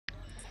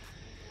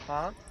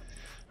Huh?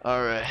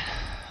 Alright.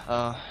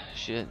 Oh,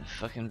 shit.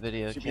 Fucking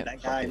video Should be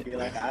can't that guy and fucking be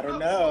play. like, I don't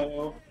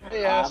know.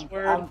 Hey, I'm,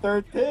 S-word. I'm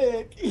third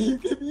pick. You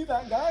can be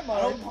that guy,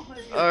 Mark.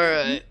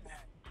 Alright.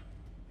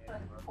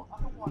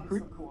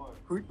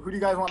 Who do you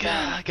guys want God,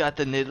 I banned? got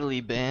the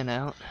Nidalee ban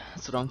out.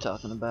 That's what I'm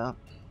talking about.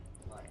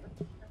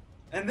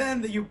 And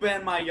then you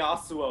ban my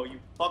Yasuo, you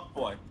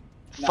fuckboy.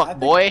 Nah, Fuck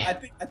boy.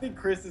 I think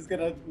Chris is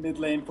gonna mid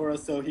lane for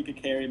us so he could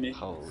carry me.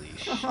 Holy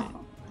shit.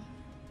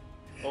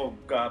 Oh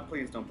god,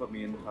 please don't put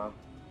me in top.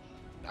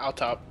 I'll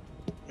top.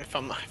 If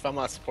I'm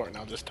not supporting,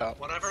 I'll just top.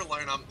 Whatever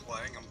lane I'm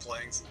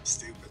playing some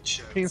stupid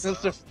shit. He's so.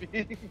 Mr.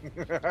 Feed.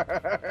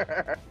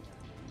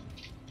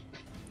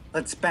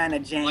 Let's ban a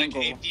Like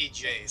Jangle. AP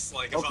Jace.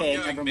 Like if Okay,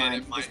 I'm going never mid,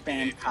 mind. it might Just be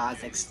ban AP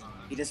Kha'Zix. Jace,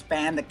 You just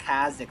ban the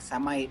Kha'Zix.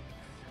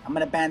 I'm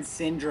gonna ban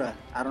Syndra.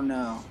 I don't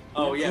know.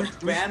 Oh yeah,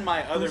 Who- ban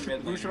my other who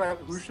mid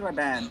should I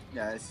ban,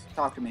 guys?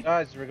 Talk to me.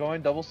 Guys, we're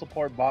going double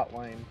support bot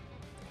lane.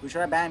 Who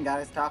should I ban,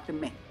 guys? Talk to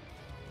me.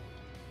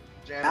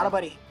 Battle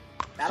Buddy.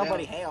 Battle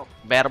Buddy, hail.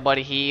 Battle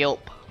buddy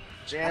help.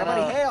 Battle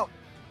Buddy, hail.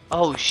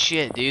 Oh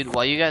shit, dude.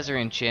 While you guys are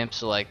in champ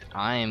select,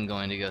 I am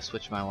going to go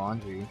switch my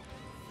laundry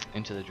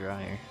into the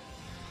dryer.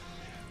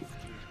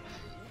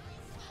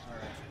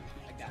 Alright,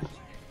 I got you.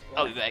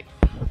 I'll be back.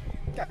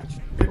 Got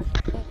you.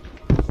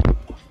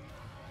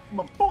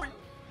 My boy.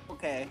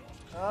 Okay.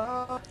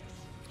 Man,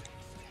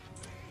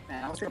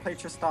 I was gonna play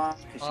Tristan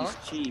because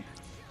she's cheap.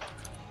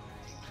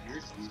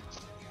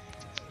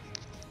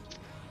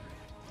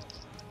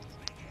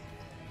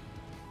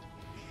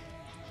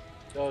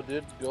 Go,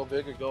 dude. Go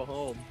big or go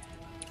home.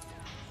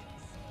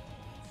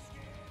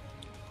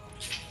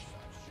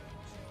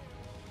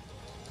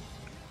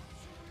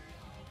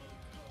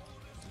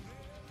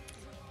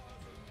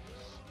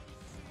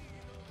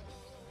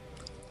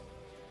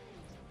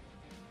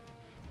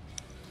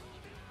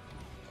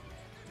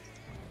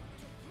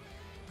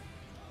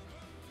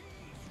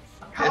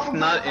 It's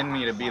not in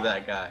me to be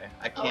that guy.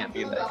 I can't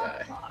be that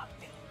guy.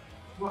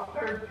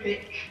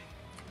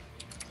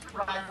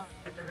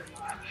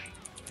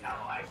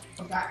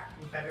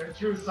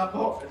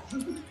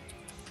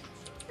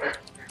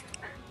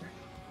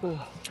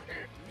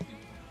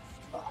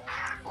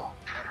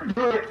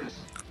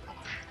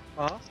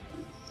 Huh?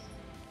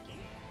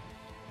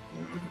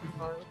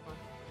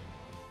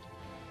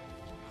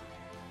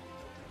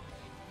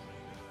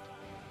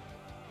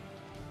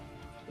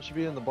 It should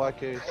be in the black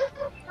case.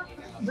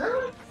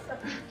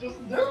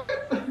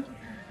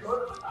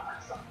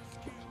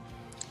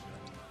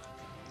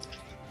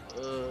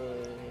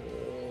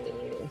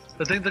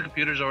 I think the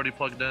computer's already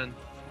plugged in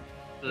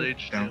to the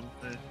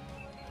HDMI.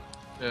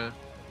 Yeah.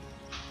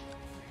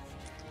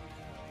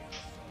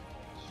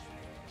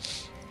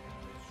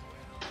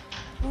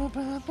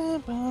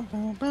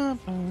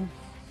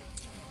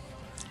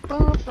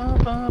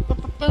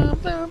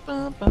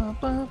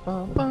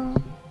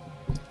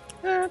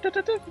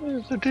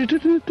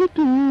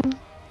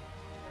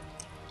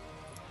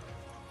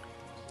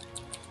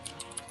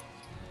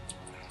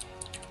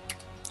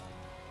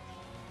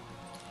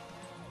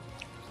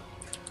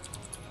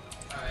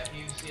 Alright,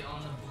 you see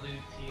on the blue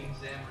team,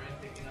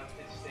 Xamarin picking up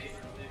his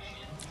favorite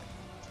Lucian.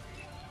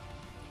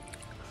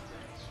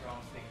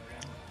 Strong pick for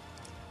him.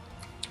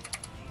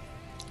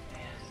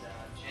 And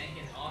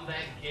Jenkins on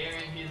that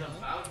Garen, he's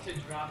about to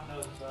drop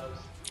those bows.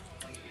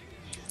 Let me get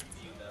this shit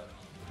viewed up.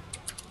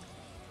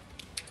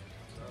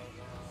 So,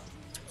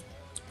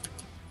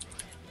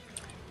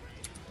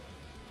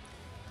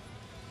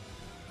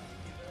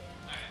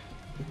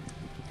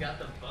 alright. Got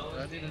the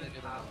bows in the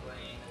top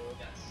lane, we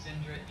got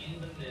Syndra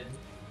in the mid.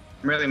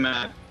 I'm really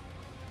mad.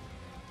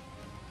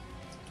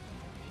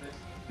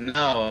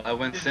 No, I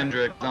went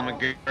Syndra because I'm a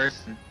good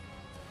person.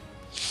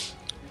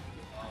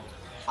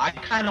 I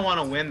kind of want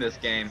to win this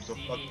game, so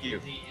fuck you.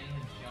 in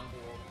the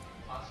jungle,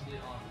 possibly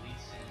on Lee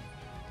Sin.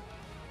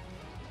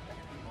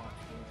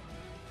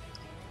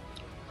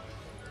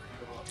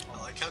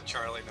 I like how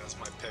Charlie knows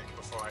my pick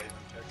before I even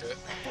pick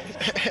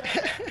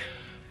it.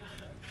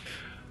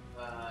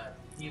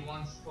 He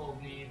once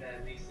told me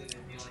that Lee Sin is the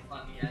only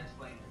fun he has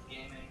playing this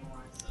game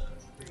anymore, so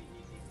it's pretty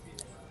easy to get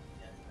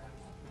that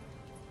one.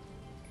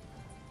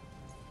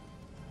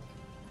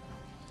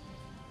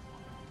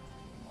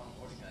 One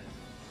more,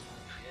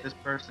 guys. This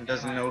person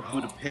doesn't know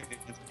who to pick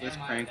against this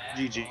Am I crank. that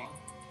GG. wrong?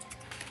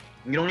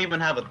 You don't even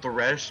have a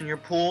Thresh in your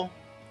pool?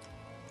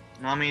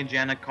 Nami,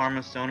 Janna,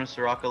 Karma, Sona,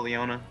 Soraka,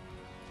 Leona.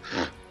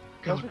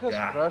 That's because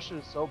God. Thresh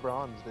is so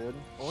bronze, dude.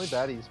 Only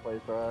baddies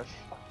play Thresh.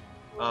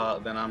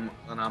 Then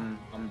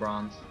I'm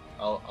bronze.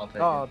 I'll take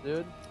No, it.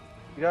 dude.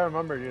 You gotta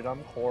remember, dude.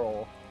 I'm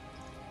Coral.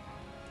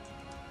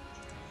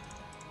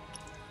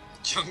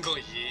 Jungle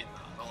Yeet,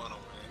 no, I don't wanna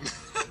win.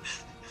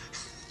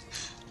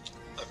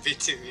 That'd be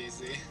too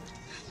easy.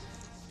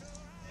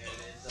 There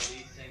it is, the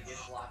Lee Sin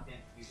gets locked in.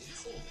 You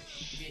just hold it.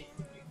 Shit.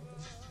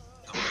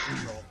 I'm in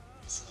control.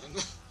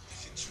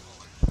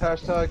 Control.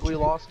 Hashtag we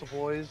lost to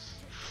boys.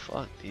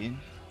 Fuck, dude.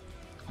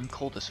 I'm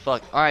cold as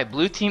fuck. Alright,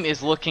 blue team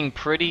is looking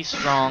pretty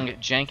strong.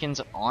 Jenkins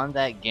on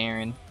that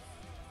Garen.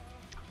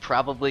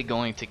 Probably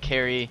going to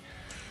carry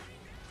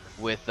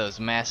with those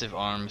massive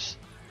arms.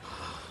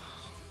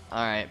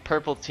 Alright,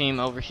 purple team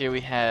over here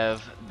we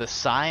have the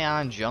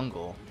Scion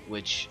Jungle,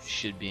 which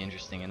should be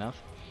interesting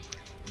enough.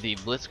 The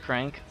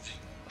Blitzcrank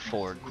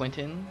for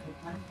Quentin.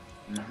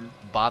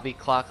 Bobby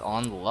Clock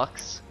on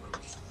Lux.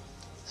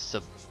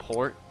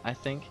 Support, I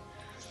think.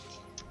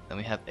 Then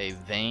we have a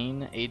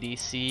Vayne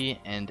ADC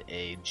and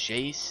a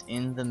Jace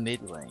in the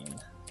mid lane.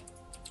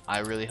 I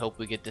really hope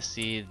we get to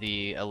see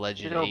the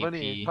alleged You know, AP.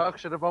 Vinny, talk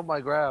shit about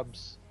my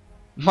grabs.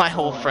 My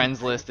whole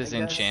friends list is I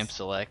in guess- champ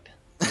select.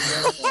 I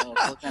guess, we're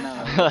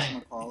gonna,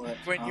 whatchamacallit,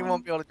 Quinn, you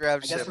won't be able to grab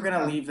I shit. guess we're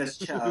gonna leave this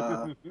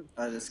the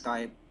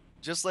Skype.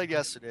 Just like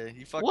yesterday.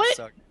 You fucking What?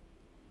 suck.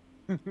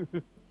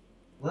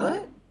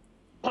 What?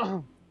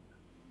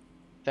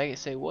 Faggot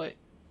say what?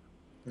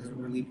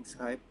 We're leaving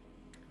Skype.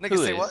 Nigga, Who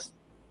say is? what?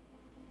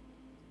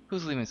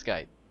 Who's leaving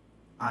Skype?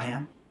 I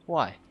am.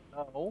 Why?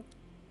 No.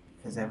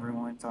 Because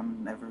everyone's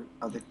on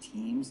other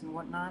teams and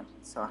whatnot.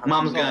 So how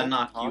Mom's come you gonna all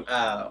knock you talk?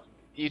 out.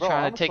 You Bro,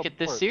 trying I'm to take it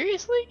this support.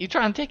 seriously? You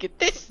trying to take it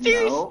this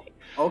seriously? No.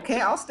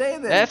 Okay, I'll stay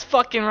then. That's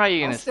fucking right.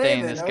 You're I'll gonna stay stay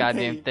in then, this okay.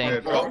 goddamn thing. Yeah,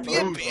 Don't be a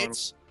Propose on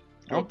bitch.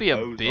 Don't be a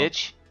Propose on-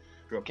 bitch.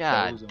 propose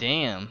God on-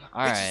 damn. Bitch,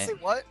 All you right. say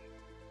what?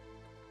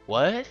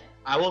 What?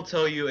 I will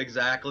tell you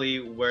exactly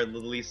where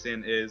Lily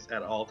Sin is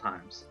at all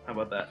times. How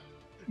about that?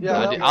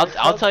 Yeah,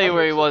 I'll tell you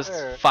where he was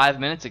there. 5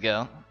 minutes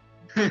ago.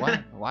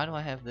 Why do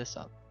I have this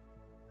up?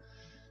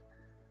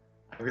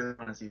 I really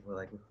want to see what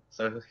like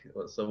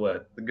so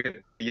what the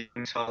good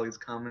young Charlie's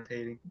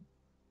commentating.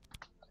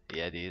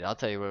 Yeah, dude. I'll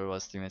tell you where it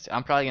was 3 minutes.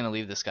 I'm probably gonna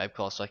leave the Skype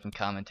call so I can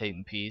commentate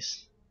in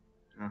peace.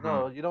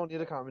 No, you don't need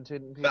to commentate.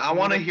 In But I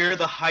want to hear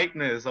the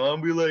hypeness. I'll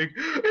be like,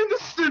 in the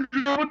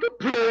center of the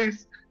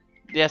place.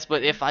 Yes,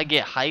 but if I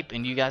get hype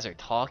and you guys are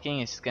talking,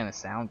 it's just gonna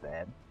sound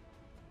bad.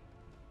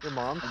 Your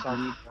mom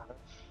sounds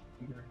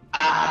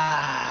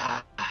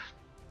Ah.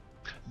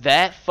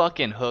 That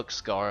fucking hook,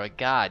 Scara.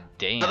 God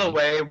damn. By the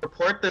way,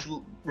 report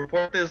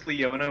this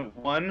Leona.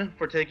 1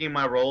 for taking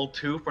my role.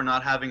 2 for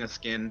not having a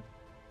skin.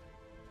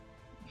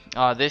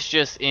 This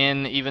just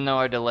in, even though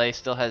our delay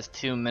still has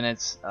 2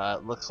 minutes,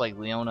 looks like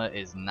Leona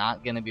is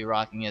not going to be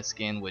rocking a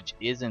skin, which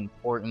is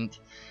important,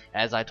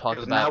 as I talked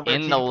Because now about we're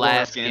in Team the 4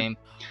 last skin. game.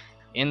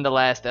 In the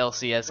last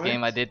LCS What?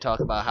 game, I did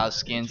talk about how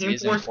skins Team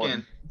is 4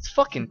 important. skin. It's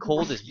fucking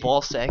cold as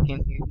ball sack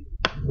in here.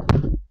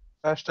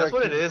 Hashtag That's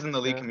what it team- is in the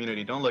League yeah.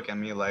 community. Don't look at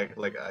me like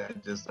I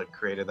just like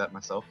created that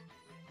myself.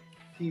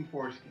 Team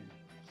Foreskin.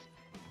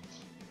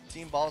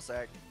 Team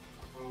Ballsack.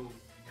 So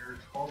you're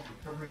called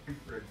recovering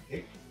for a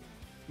date?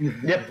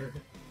 Yep.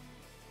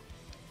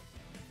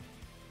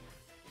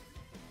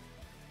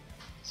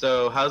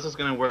 So how's this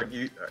gonna work?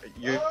 You're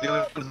the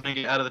only one's gonna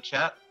get out of the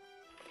chat.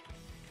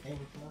 Hey,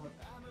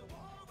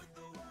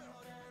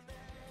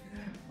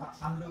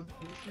 I'm no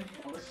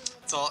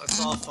It's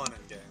all fun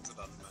and games. It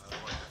doesn't matter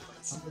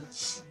what it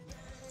is.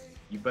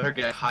 You better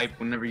get hype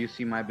whenever you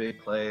see my big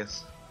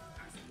plays.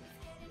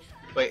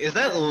 Wait, is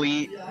that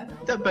Lee? Is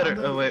that better?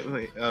 Oh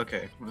wait.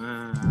 Okay. I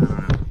don't know.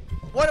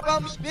 What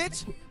about me,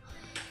 bitch?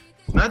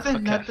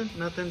 Nothing. Okay.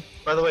 Nothing.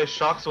 By the way,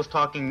 Shox was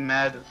talking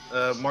mad.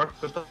 Mark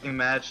was talking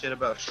mad shit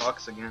about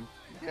Shox again.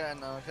 Yeah,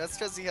 no, that's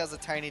because he has a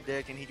tiny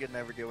dick and he could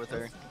never get with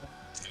her.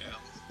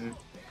 Yeah.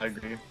 I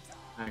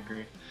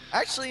agree.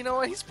 Actually, you know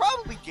what? He's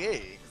probably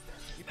gay.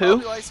 He Who?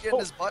 probably likes getting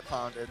his butt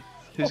pounded.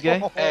 Who's gay?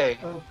 Hey,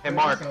 hey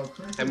Mark.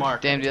 Hey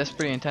Mark. Damn, dude, that's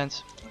pretty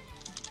intense.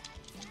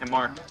 Hey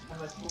Mark.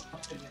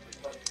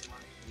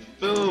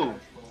 Boo.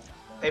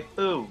 Hey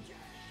Boo.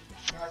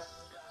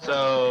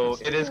 So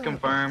it is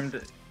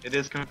confirmed. It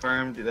is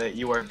confirmed that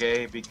you are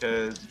gay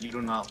because you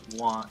do not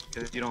want,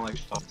 because you don't like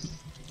Shox.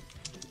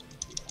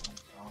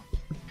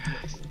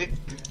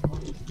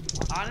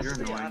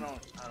 Honestly, You're I annoying.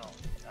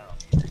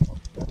 don't.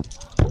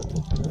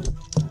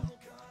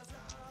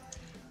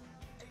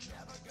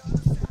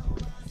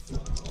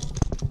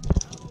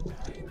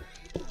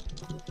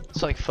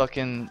 It's like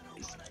fucking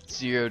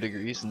 0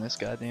 degrees in this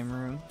goddamn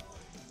room.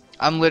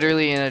 I'm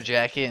literally in a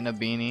jacket and a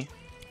beanie.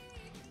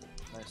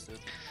 Nice, dude.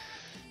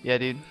 Yeah,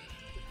 dude.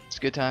 It's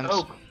good times.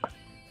 Oh.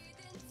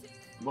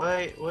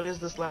 Wait, what is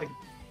this like?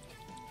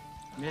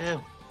 Yeah.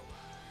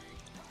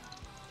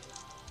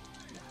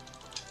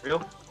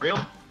 Real?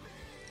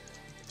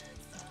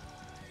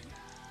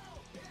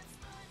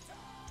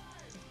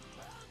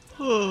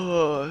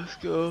 Oh, let's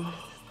go.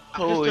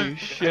 Holy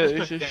shit,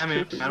 this is Damn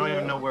it, I don't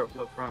even know where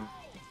from.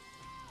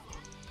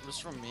 It was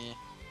from me.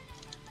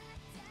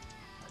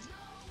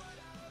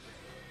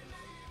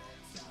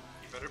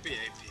 You better be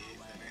AP,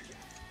 Vinny.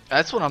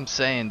 That's what I'm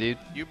saying, dude.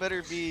 You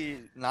better be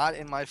not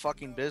in my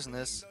fucking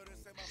business.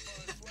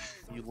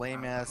 You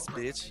lame ass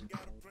bitch.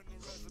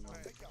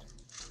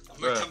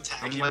 I'm gonna Bruh, come tag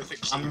I'm you like,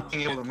 with a I'm cute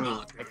being able to kid move.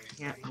 mod, I right?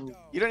 can't move.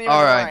 You don't even know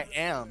Alright. where I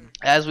am.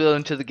 As we go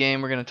into the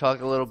game, we're going to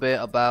talk a little bit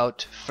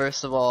about,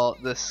 first of all,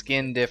 the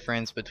skin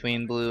difference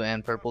between blue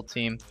and purple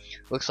team.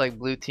 Looks like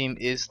blue team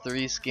is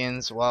 3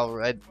 skins, while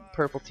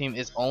purple team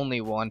is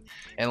only 1.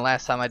 And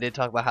last time I did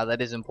talk about how that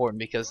is important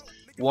because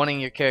wanting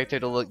your character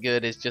to look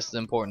good is just as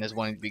important as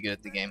wanting to be good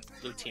at the game.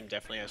 Blue team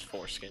definitely has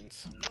 4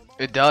 skins.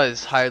 It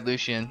does. Hired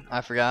Lucian.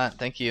 I forgot.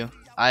 Thank you.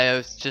 I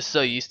was just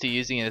so used to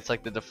using it. It's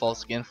like the default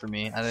skin for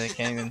me. I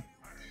can't even.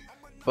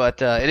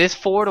 But it is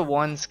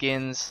 4-1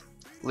 skins.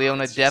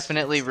 Leona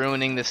definitely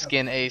ruining the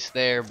skin ace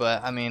there,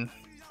 but I mean,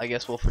 I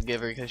guess we'll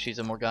forgive her because she's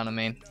a Morgana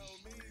main.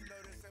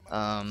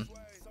 Have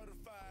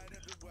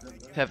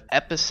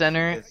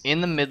Epicenter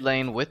in the mid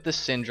lane with the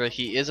Syndra.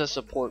 He is a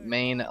support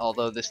main,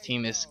 although this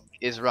team is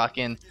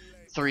rocking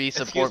 3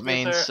 support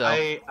mains.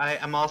 Sir,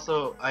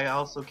 so I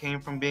also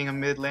came from being a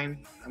mid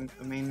lane. I'm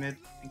a main mid.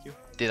 Thank you.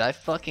 did I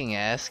fucking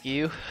ask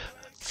you?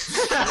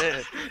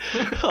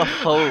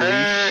 Holy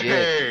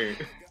shit!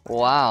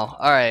 Wow.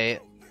 All right.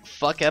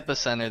 Fuck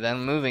Epicenter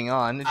then. Moving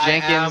on.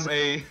 Jenkins.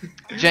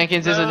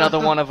 Jenkins is another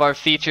one of our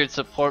featured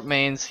support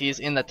mains. He's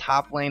in the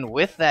top lane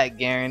with that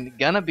Garen.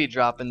 Gonna be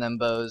dropping them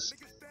bows.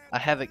 I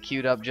have it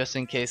queued up just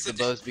in case the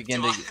bows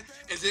begin to.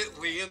 Is it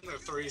Lee and the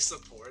 3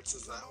 supports?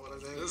 Is that what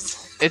it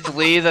is? It's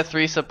Lee, the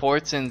 3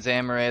 supports, and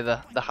Zamoray,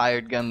 the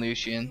hired gun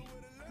Lucian.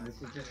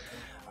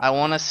 I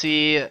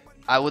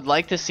would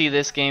like to see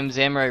this game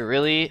Zamoray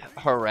really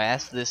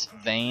harass this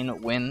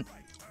Vayne when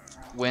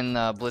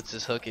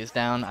Blitz's hook is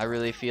down. I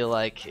really feel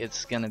like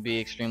it's gonna be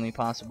extremely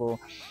possible.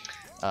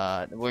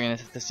 We're gonna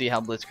have to see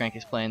how Blitzcrank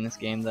is playing this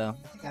game though.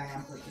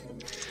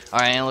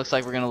 Alright, and it looks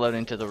like we're gonna load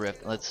into the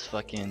Rift. Let's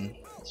change.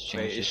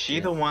 Wait, is she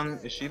the one?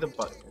 Is she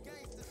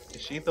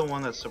the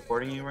one that's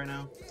supporting you right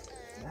now?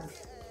 Yeah.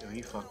 Yo,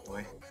 you fuck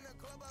boy.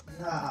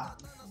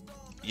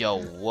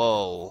 Yo,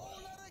 whoa.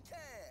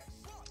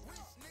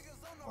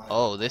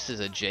 Oh, this is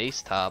a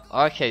Jace top.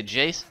 Okay,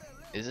 Jace.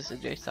 Is this a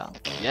Jace top?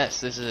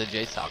 Yes, this is a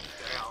Jace top.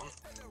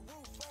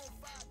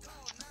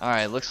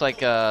 Alright, looks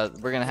like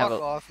we're gonna have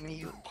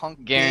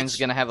Garen's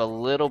gonna have a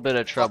little bit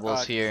of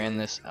troubles here in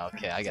this.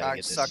 Okay, I gotta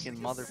get this. Sucking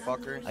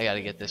motherfucker. I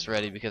gotta get this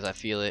ready because I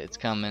feel it. It's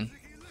coming.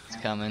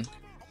 It's coming.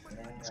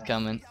 It's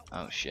coming.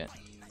 Oh shit.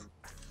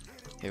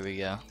 Here we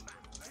go.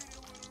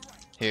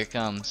 Here it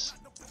comes.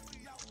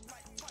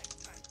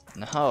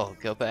 No,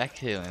 go back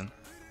to him.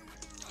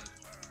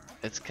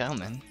 It's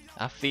coming.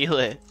 I feel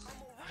it.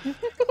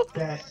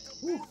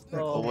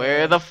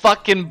 Where are the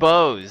fucking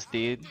bows,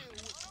 dude?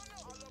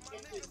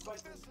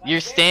 You're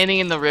standing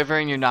in the river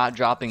and you're not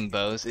dropping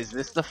bows. Is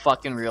this the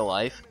fucking real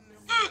life?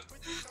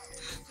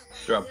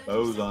 Drop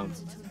bows on.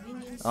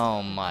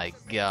 Oh my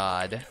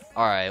god.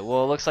 Alright,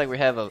 well it looks like we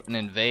have an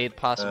invade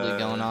possibly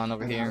going on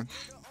over here.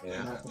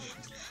 Yeah.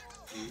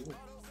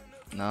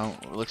 No,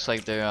 it looks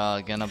like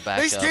they're gonna back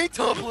They up. stay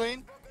top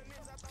lane.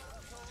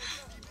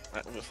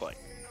 That was like.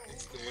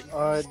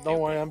 Don't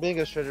worry, I'm being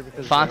a stranger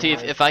because. Fonty,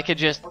 if I could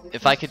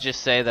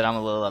just say that I'm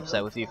a little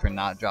upset with you for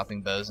not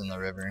dropping bows in the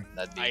river,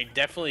 that'd be. I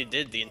definitely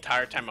did the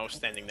entire time I was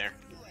standing there.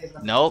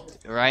 Nope.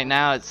 Right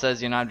now it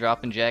says you're not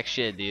dropping jack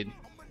shit, dude.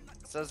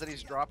 It says that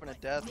he's dropping a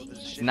death with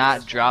his shit.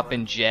 Not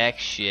dropping jack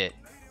shit.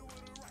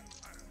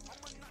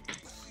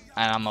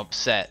 And I'm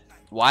upset.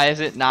 Why is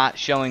it not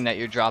showing that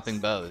you're dropping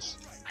bows?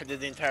 I did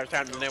the entire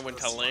time, and then went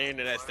to lane,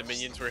 and as the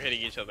minions were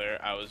hitting each other,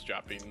 I was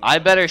dropping. I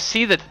better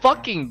see the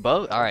fucking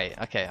bow. Alright,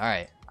 okay,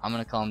 alright. I'm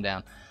gonna calm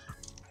down.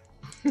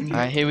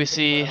 Alright, here we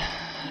see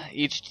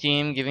each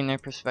team giving their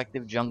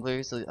prospective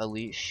junglers a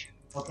leash.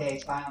 Okay,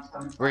 Sion's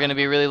coming. We're gonna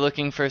be really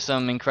looking for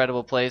some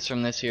incredible plays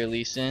from this here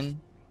Lee Sin.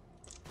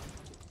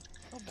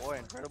 Oh boy,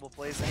 incredible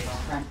plays.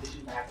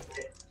 Transition back a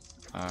bit.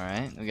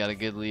 Alright, we got a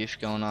good leash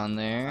going on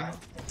there.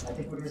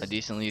 A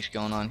decent leash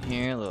going on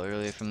here, a little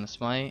earlier from the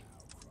smite.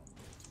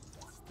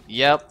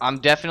 Yep, I'm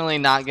definitely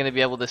not going to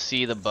be able to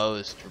see the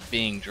bows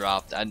being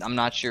dropped. I'm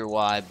not sure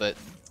why, but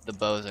the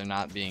bows are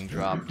not being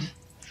dropped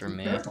for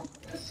me.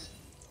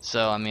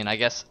 So, I mean, I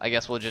guess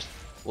we'll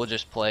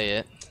just play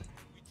it.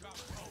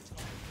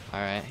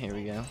 Alright, here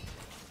we go.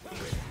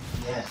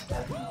 Yes,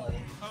 definitely.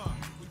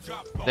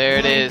 There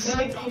it is.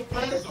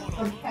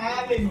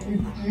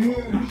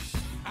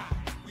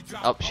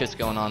 Oh, shit's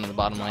going on in the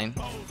bottom lane.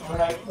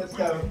 Alright, let's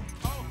go.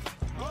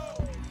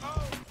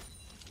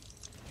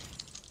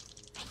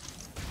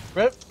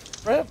 Rip,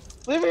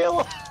 leave me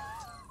alone.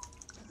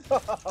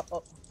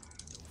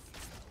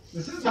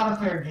 This is not a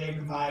fair game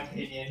in my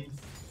opinion.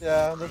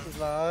 Yeah, this is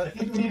not. I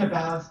think we need to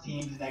balance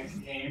teams next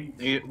game.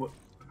 What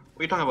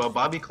are you talking about?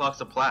 Bobby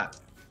clocks a plat.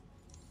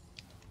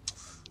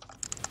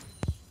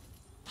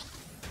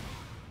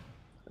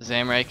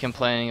 Zamoray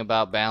complaining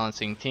about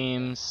balancing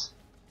teams.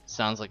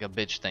 Sounds like a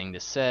bitch thing to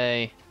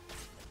say.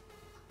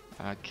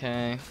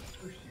 Okay.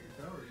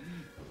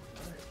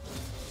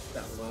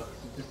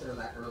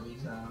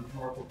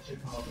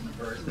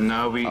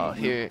 No, we. Oh,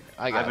 here,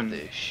 I got I've been-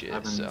 this shit,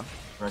 I've been so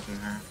wrecking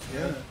her.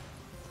 Yeah.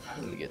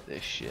 let me get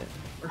this shit.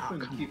 We're trying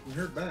to keep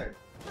her back.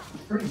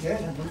 It's pretty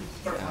good. I'm gonna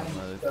start finding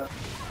Download.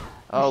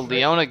 stuff. Oh,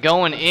 Leona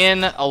going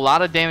in, a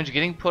lot of damage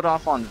getting put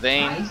off on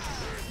Vayne. Nice.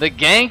 The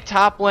gank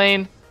top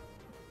lane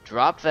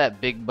dropped that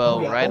big bow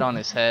Oh, yeah. right on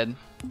his head.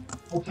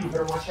 Okay, you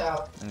better watch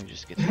out. Let me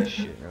just get this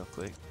shit real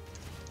quick.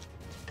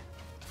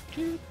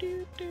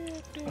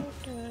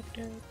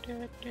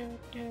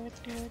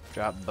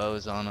 Drop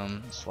bows on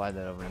him, slide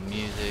that over to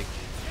music.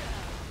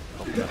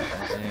 Open up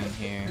the zoom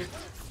here.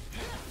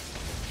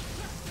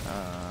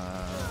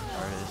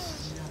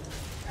 Artists.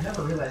 I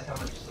never realized how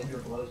much Cinder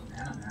blows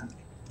mana, man.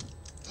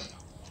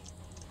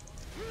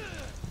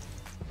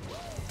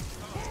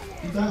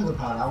 does look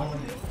hot. I want it.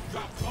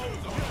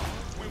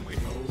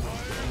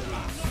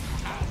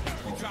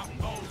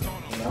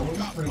 That was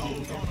pretty.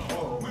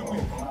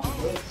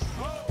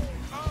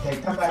 Okay,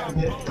 come back a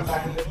bit. Come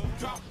back a bit.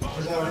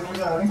 We're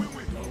zoning.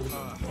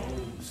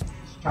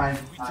 Just try and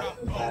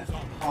that.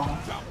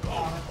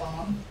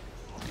 On.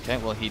 Okay,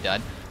 well he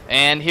died.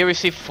 And here we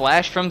see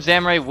Flash from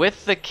Zamray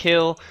with the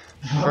kill.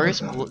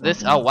 First,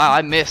 oh wow,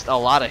 I missed a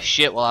lot of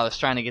shit while I was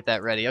trying to get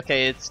that ready.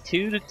 Okay, it's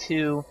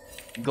 2-2.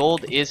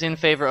 Gold is in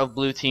favor of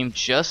blue team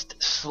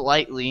just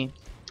slightly.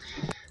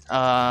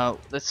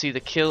 Let's see, the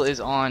kill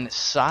is on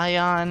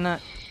Scion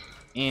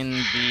in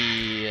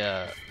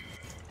the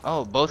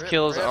both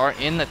kills are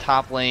in the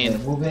top lane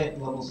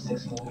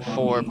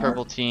for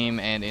purple team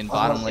and in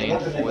bottom lane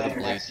for the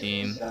blue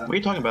team. What are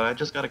you talking about? I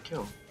just got a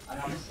kill.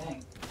 Oh,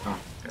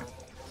 okay.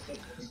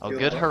 Oh,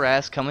 good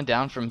harass coming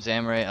down from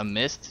Zamray. A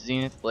missed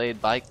Zenith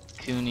Blade by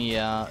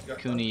Kunionia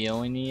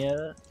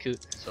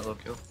Solo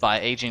kill. by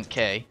Agent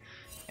K.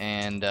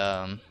 And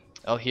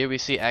here we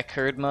see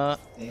Akkurdmara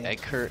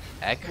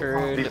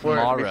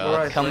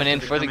coming in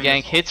for the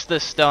gank, hits the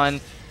stun.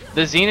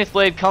 The Zenith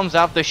Blade comes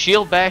out, the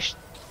shield bash,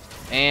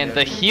 and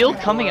the heal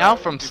coming out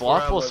from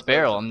Slothful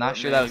Sparrow. I'm not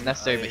sure that was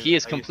necessary, but he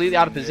is completely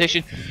out of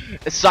position.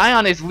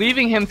 Scion is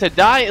leaving him to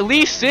die.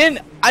 Lee Sin,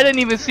 I didn't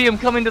even see him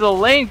come into the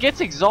lane,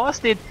 gets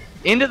exhausted,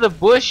 into the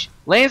bush,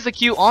 lands the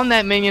Q on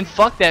that minion,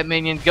 fuck that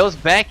minion, goes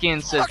back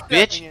in, says,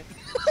 bitch.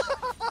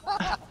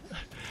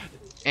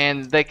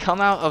 And they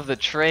come out of the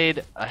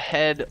trade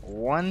ahead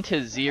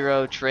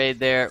 1-0 trade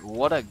there.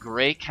 What a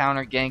great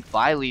counter gank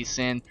by Lee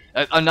Sin.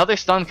 Another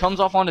stun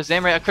comes off onto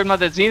Zamray. Akkurdmara,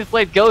 the Zenith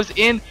Blade goes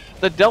in.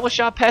 The double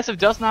shot passive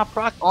does not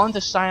proc onto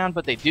Scion,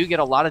 but they do get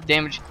a lot of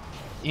damage.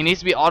 He needs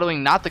to be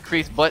autoing not the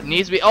crease, but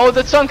needs to be. Oh,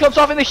 the stun comes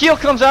off and the heal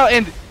comes out,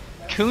 and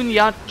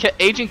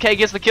Agent K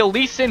gets the kill.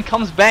 Lee Sin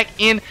comes back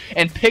in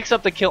and picks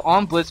up the kill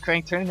on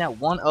Blitzcrank, turning that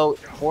 1-0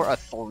 for a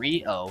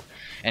 3-0.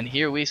 And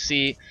here we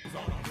see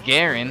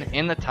Garen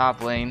in the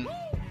top lane,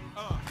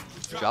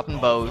 dropping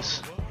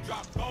bows.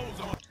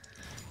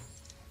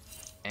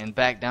 And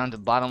back down to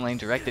bottom lane,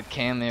 directed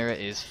cam era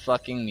is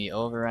fucking me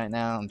over right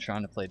now. I'm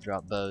trying to play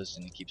drop bows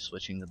and he keeps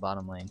switching to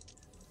bottom lane.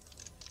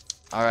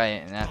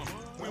 Alright,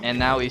 and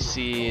now we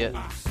see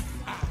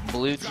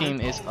blue team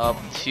is up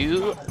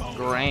 2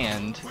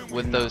 grand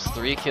with those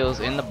 3 kills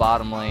in the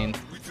bottom lane.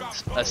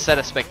 A set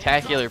of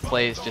spectacular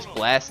plays, just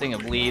blasting a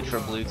bleed for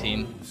blue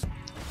team.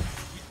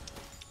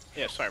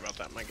 Yeah, sorry about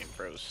that. My game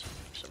froze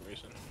for some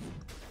reason.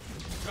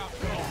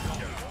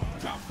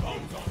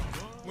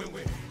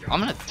 I'm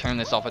gonna turn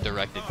this off a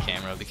directed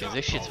camera because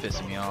this shit's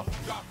pissing me off.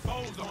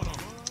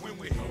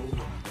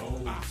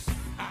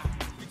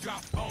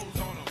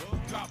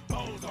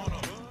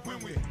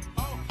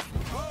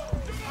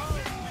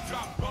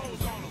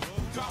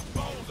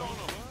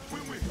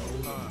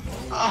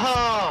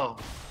 Oh!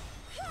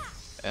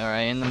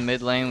 Alright, in the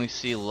mid lane we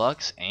see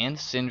Lux and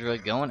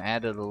Syndra going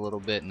at it a little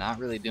bit, not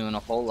really doing a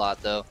whole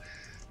lot though.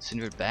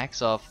 Syndra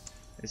backs off.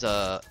 There's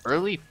a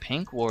early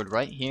pink ward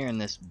right here in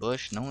this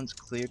bush. No one's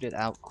cleared it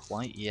out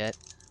quite yet.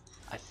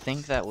 I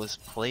think that was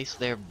placed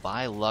there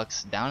by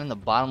Lux. Down in the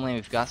bottom lane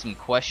we've got some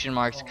question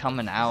marks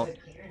coming out.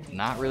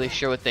 Not really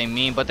sure what they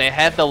mean, but they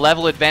have the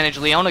level advantage.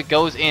 Leona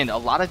goes in. A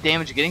lot of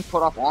damage getting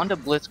put off onto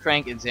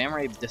Blitzcrank, and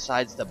Zamray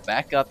decides to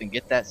back up and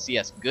get that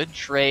CS. Good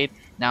trade.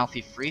 Now if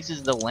he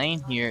freezes the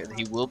lane here,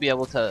 he will be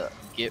able to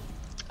get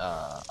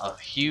a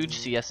huge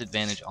CS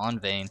advantage on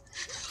Vayne.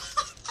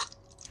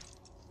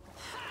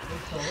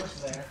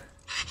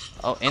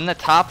 Oh, in the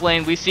top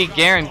lane we see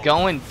Garen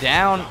going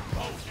down,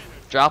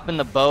 dropping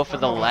the bow for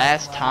the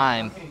last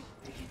time.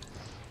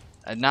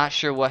 I'm not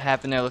sure what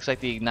happened there. Looks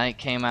like the ignite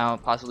came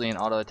out, possibly an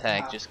auto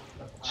attack. Just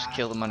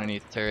killed him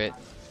underneath the turret.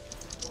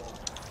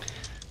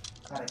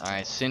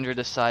 Alright, Syndra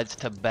decides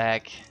to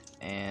back,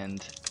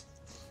 and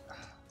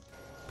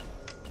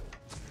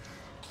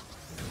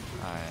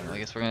alright, I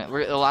guess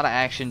we're a lot of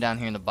action down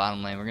here in the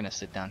bottom lane. We're gonna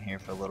sit down here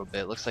for a little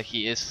bit. Looks like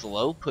he is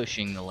slow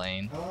pushing the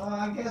lane.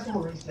 I guess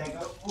we'll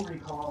reset. We'll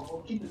recall.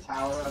 We'll keep the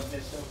tower up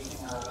just so we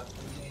can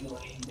continue the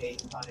lane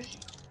bait and punish you.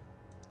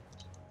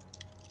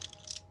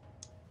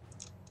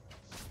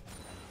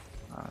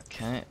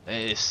 Okay,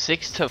 it is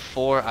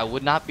 6-4. I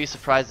would not be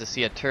surprised to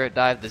see a turret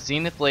dive. The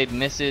Zenith Blade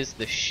misses.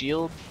 The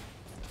shield,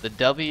 the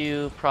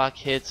W proc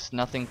hits.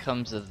 Nothing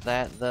comes of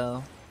that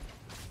though.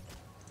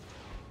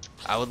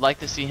 I would like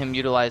to see him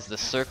utilize the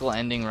circle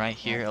ending right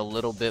here a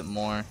little bit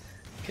more,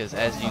 because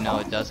as you know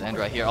it does end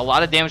right here. A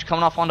lot of damage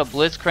coming off onto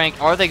Blitzcrank.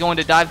 Are they going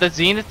to dive? The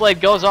Zenith Blade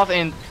goes off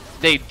and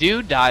they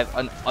do dive.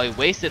 A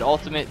wasted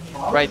ultimate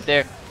right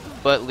there.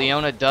 But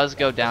Leona does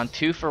go down.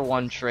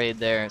 2-for-1 trade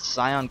there.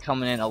 Scion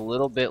coming in a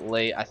little bit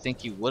late. I think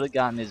he would have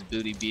gotten his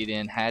booty beat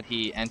in had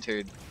he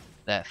entered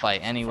that fight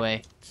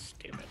anyway.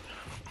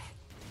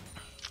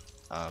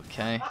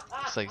 Okay,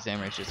 looks like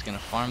Zamray's just gonna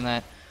farm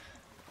that.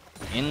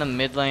 In the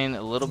mid lane,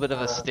 a little bit of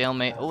a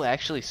stalemate. Oh,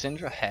 actually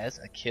Syndra has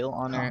a kill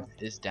on her.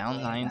 Is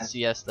down 9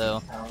 CS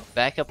though.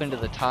 Back up into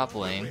the top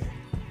lane.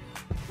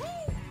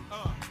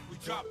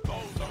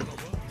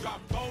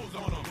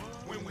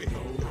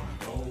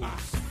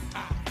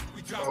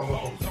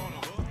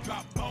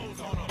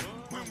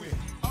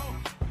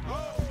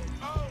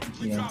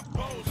 Yeah.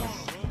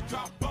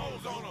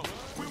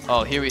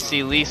 Oh, here we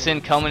see Lee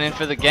Sin coming in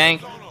for the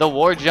gank. The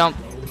war jump,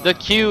 the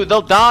Q,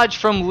 the dodge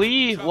from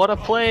Lee. What a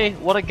play,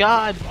 what a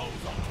god.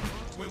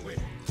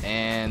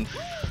 And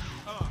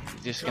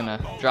just gonna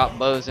drop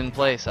bows in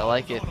place. I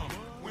like it.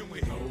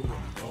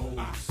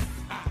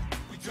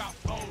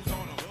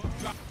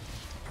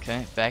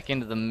 Okay, back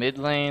into the mid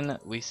lane.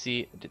 We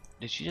see.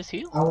 Did she just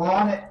heal? I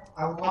want it.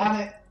 I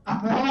want it.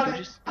 I want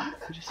it.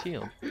 Who just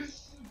healed?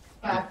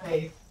 Fat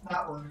face,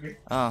 not worried.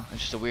 Oh,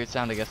 it's just a weird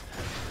sound, I guess.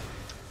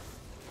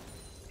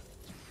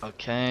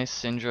 Okay,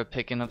 Syndra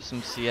picking up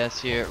some CS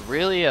here.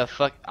 Really a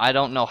fuck. I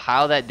don't know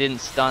how that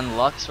didn't stun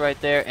Lux right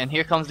there. And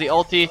here comes the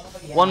ulti.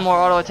 One more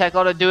auto attack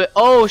ought to do it.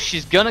 Oh,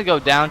 she's gonna go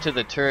down to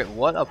the turret.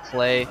 What a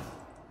play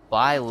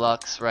by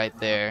Lux right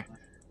there.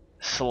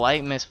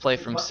 Slight misplay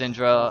from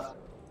Syndra.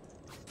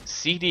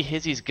 CD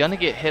Hizzy's gonna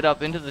get hit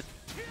up into the.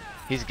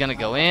 He's gonna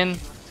go in.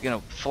 He's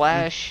gonna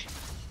flash.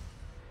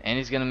 And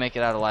he's gonna make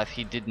it out alive.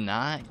 He did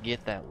not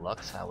get that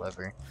Lux,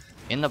 however.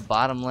 In the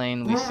bottom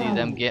lane, we see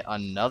them get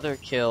another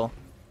kill.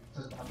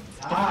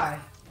 Die.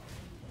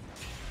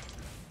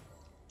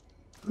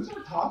 Who's our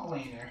top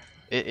laner?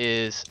 It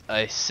is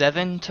a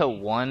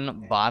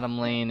 7-1 bottom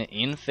lane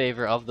in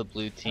favor of the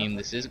blue team.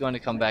 This is going to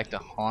come back to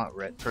haunt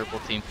red purple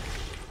team.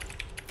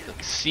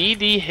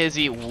 CD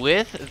Hizzy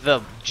with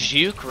the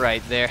juke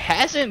right there.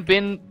 Hasn't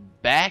been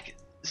back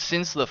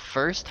since the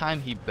first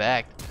time he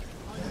backed.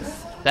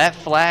 That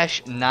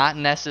flash not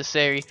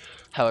necessary.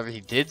 However,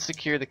 he did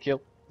secure the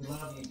kill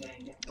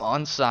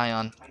on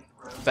Sion.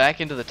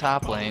 Back into the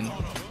top lane.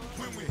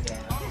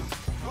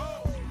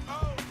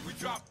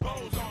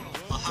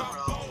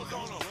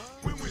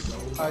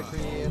 Hi,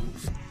 Creed.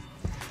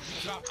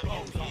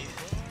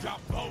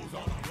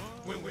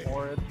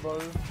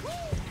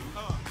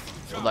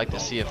 Would like to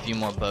see a few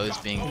more bows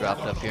being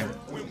dropped up here.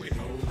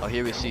 Oh,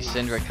 here we see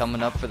Syndra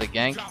coming up for the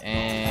gank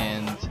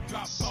and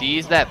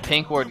sees that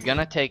pink ward,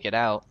 gonna take it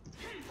out.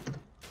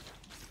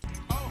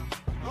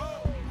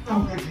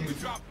 Alright.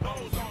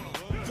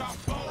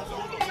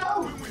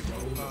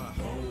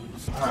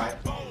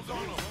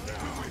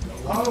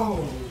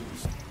 Oh!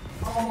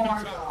 Oh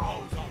my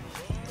god!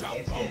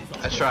 It's good.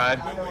 I tried.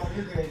 I know,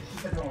 you're good. She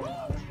said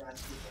no.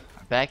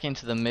 Back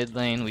into the mid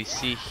lane, we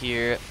see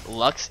here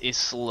Lux is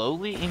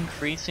slowly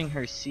increasing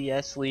her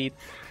CS lead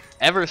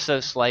ever so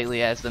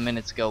slightly as the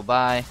minutes go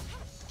by.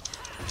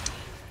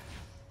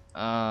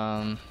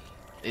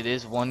 It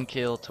is 1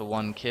 kill to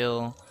 1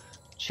 kill.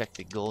 Check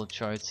the gold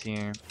charts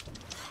here.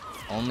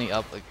 Only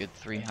up a good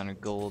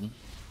 300 gold.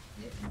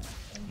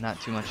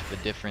 Not too much of a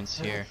difference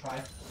here.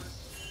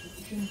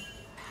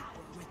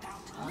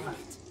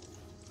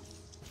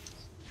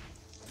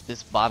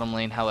 This bottom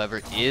lane,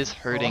 however, is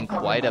hurting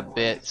quite a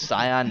bit.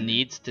 Sion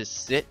needs to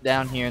sit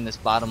down here in this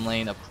bottom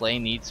lane. A play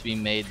needs to be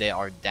made. They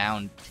are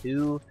down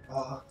 2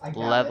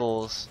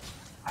 levels.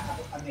 I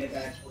made a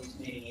bad choice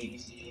making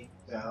ADC,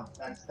 so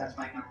that's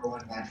my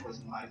 #1 bad choice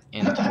in life.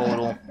 In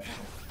total.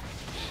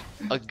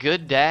 A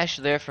good dash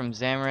there from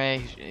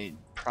Zamre. He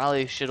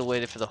probably should have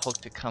waited for the hook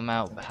to come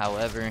out, but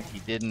however, he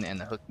didn't and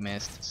the hook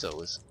missed, so it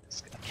was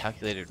a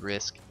calculated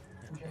risk.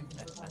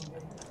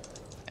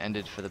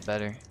 Ended for the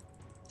better.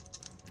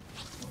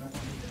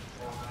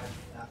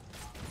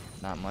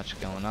 Not much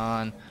going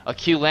on. A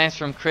Q lands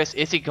from Chris.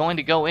 Is he going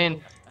to go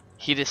in?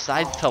 He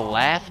decides to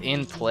laugh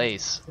in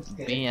place.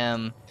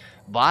 BM.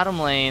 Bottom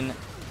lane.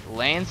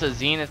 Lands a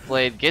Zenith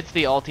Blade. Gets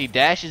the ulti.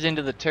 Dashes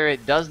into the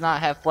turret. Does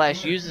not have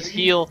flash. Uses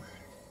heal.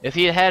 If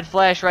he had had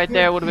flash right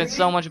there, it would have been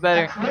so much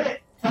better.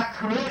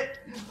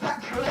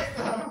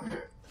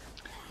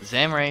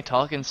 Zamre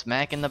talking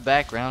smack in the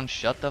background.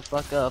 Shut the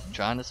fuck up.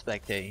 Trying to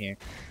spectate here.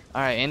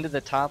 Alright, into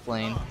the top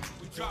lane.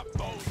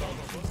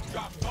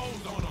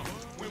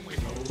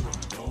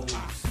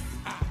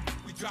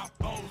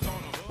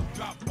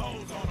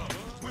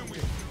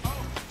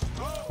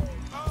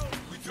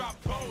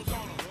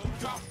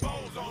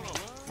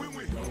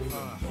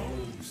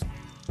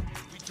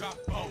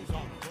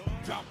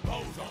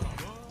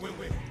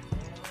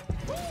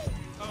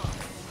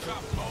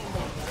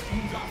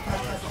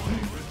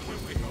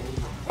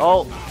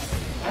 Oh.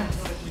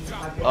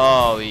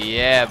 Oh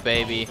yeah,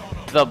 baby.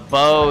 The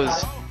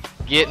bows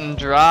getting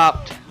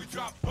dropped.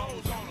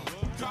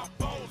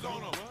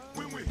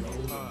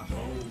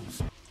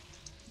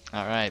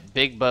 Alright,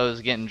 big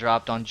bows getting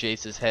dropped on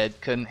Jace's head.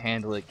 Couldn't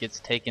handle it. Gets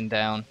taken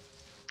down.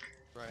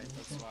 Right,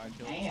 that's why I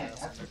killed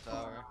Jazz in the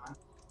tower.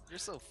 You're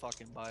so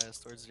fucking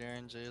biased towards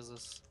Jaren,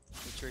 Jesus.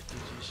 The trick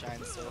DG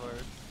shines so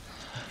hard.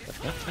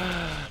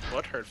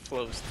 What hurt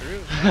flows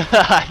through.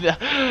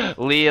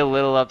 Lee a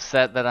little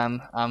upset that I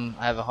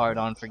have a hard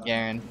on for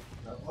Garen.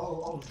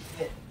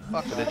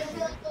 But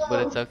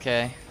it's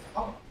okay.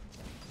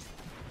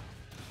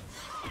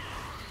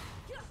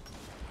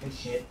 Good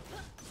shit.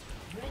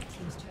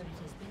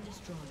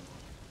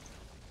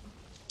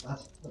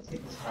 Let's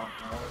get this top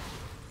power.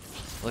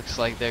 Looks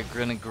like they're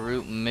gonna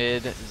group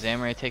mid.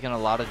 Zamre taking a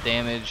lot of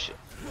damage.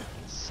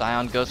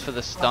 Scion goes for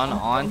the stun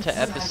onto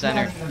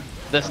Epicenter.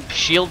 The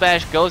shield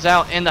bash goes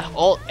out and the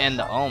ult and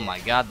the, oh my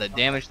god, the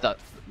damage. The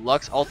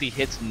Lux ulti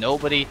hits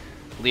nobody.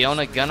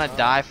 Leona gonna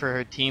die for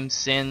her team's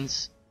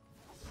sins.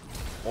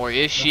 Or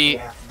is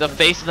she the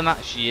face of the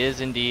mount? She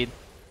is indeed.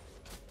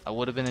 I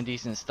would have been a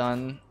decent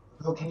stun.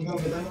 Can you go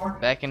mid lane more?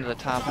 Back into the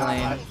top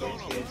lane.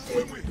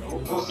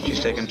 She's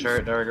taking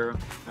turret, Dargo.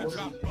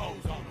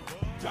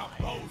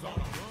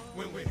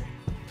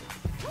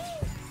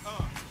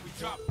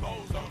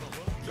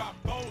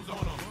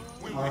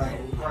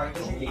 Alright,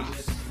 disengage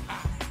this.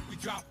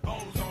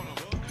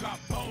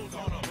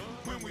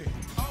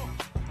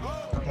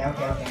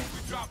 Okay.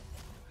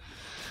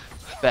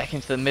 Back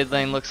into the mid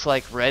lane. Looks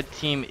like red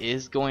team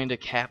is going to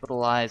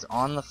capitalize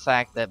on the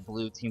fact that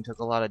blue team took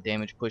a lot of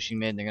damage pushing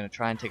mid. They're going to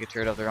try and take a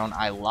turret of their own.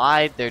 I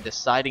lied. They're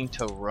deciding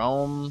to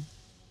roam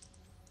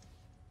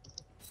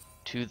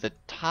to the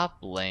top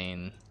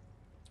lane.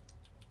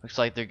 Looks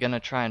like they're going to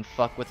try and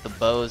fuck with the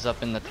bows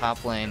up in the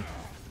top lane.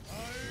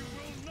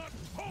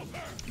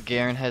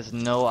 Garen has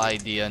no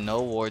idea.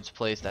 No wards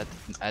placed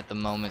at the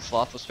moment.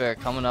 Slothful Sparrow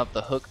coming up.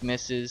 The hook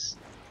misses.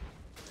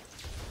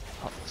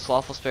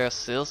 Slothful Sparrow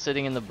still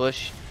sitting in the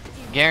bush.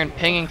 Garen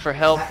pinging for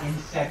help.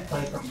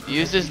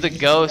 Uses the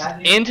ghost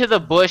into the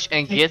bush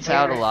and gets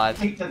out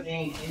alive.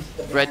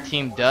 Red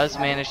team does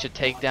manage to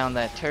take down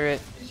that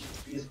turret.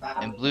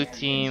 And blue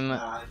team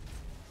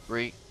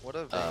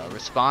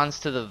responds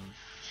to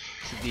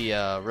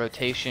the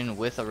rotation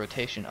with a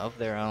rotation of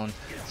their own.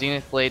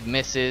 Zenith Blade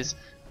misses.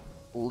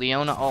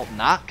 Leona ult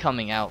not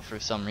coming out for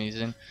some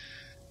reason.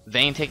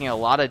 Vayne taking a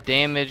lot of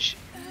damage.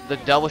 The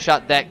double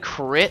shot, that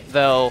crit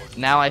though.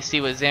 Now I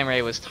see what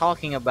Zamray was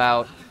talking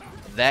about.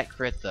 That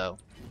crit though.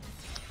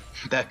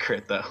 That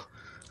crit though.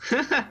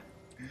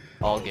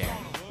 All Garen.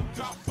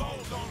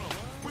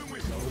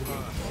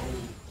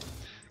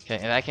 Okay,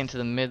 back into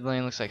the mid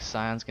lane. Looks like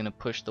Sion's gonna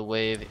push the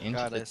wave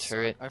into the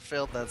turret. I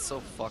failed that so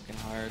fucking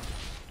hard.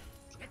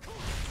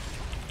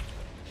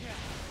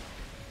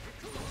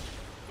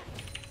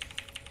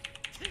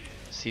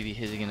 CV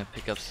Hizzy gonna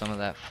pick up some of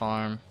that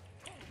farm.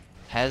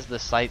 Has the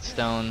sight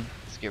stone.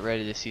 Let's get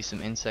ready to see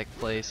some insect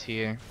plays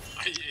here.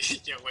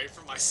 Get away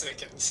from my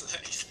sick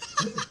insect.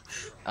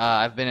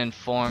 I've been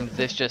informed,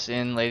 this just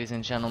in, ladies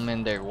and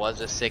gentlemen, there was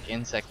a sick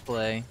insect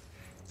play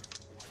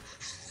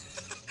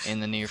in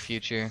the near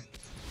future.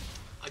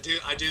 I do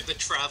the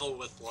travel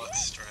with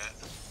Lux strat.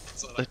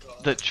 That's what I call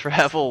it. The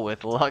travel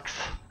with Lux.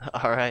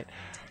 Alright.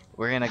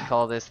 We're gonna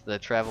call this the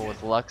travel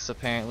with Lux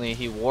apparently.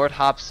 He ward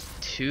hops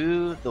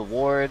to the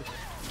ward,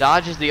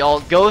 dodges the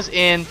ult, goes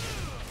in,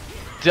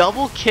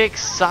 double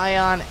kicks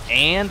Sion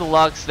and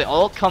Lux. The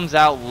ult comes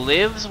out,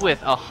 lives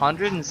with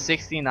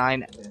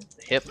 169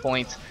 hit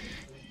points,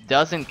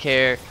 doesn't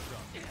care,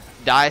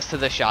 dies to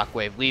the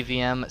shockwave. Lee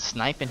VM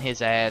sniping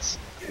his ass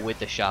with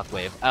the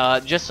shockwave.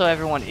 Just so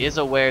everyone is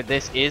aware,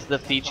 this is the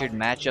featured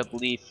matchup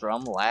Lee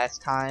from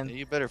last time. Yeah,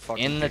 you better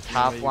fucking in the kick me,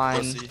 top you line.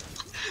 pussy.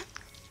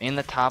 In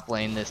the top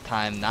lane this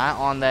time, not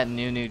on that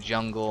new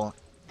jungle.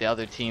 The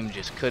other team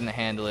just couldn't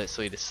handle it,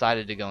 so he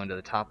decided to go into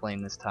the top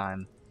lane this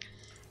time.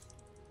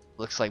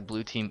 Looks like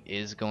blue team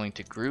is going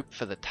to group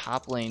for the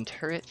top lane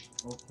turret.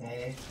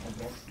 Okay, I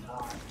guess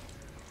not.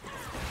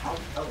 I'll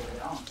cover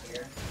it, I don't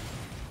care.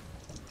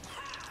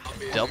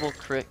 Double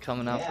crit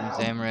coming out from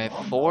Zamray.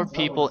 4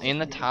 people in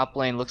the top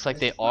lane. Looks like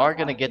they are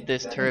going to get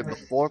this turret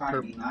before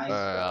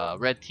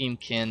red team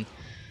can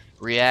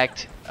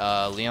react.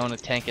 Leona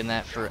tanking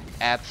that for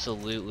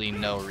absolutely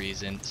no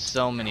reason.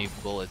 So many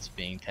bullets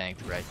being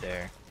tanked right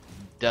there.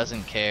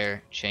 Doesn't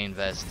care. Chain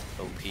vest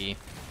OP.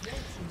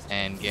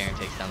 And Garen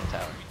takes down the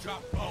tower.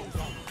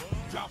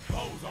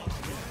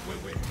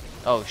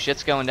 Oh,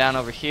 shit's going down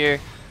over here.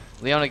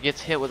 Leona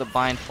gets hit with a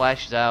bind,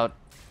 flashes out.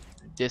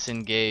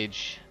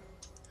 Disengage.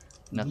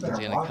 Nothing's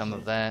gonna come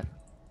of that.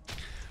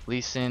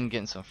 Lee Sin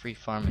getting some free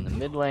farm in the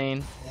mid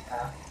lane.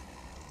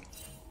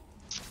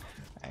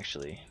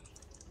 Actually,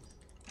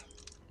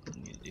 I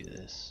need to do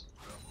this.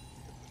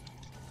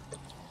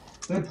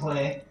 Good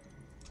play.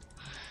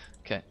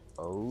 Okay.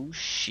 Oh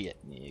shit,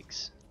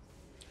 Niggs.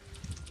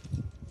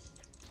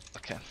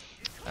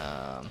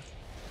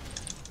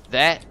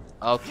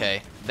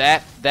 Okay.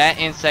 That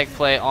insect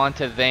play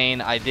onto Vayne.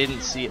 I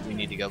didn't see it. We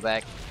need to go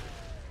back.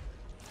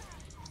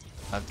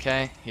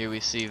 Okay, here we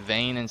see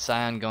Vayne and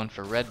Sion going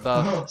for red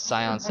buff.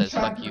 Sion says,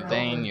 fuck you,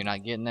 Vayne, you're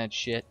not getting that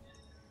shit.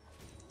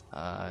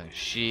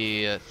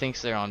 She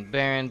thinks they're on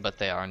Baron, but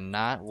they are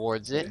not.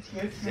 Wards it.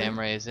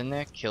 Zamray is in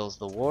there, kills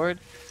the ward.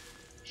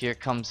 Here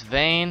comes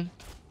Vayne.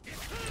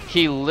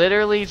 He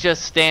literally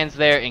just stands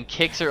there and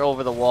kicks her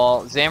over the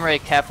wall. Zamray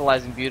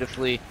capitalizing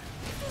beautifully.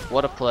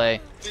 What a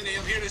play. Vinny,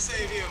 I'm here to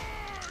save you.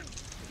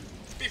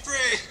 Be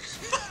free.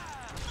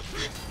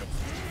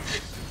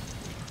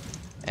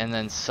 And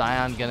then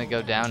Sion gonna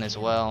go down as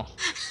well.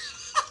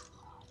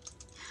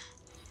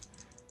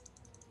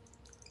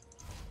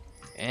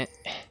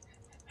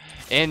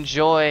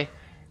 Enjoy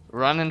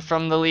running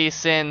from the Lee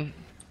Sin,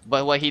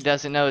 but what he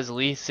doesn't know is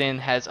Lee Sin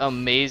has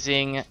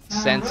amazing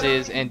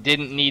senses and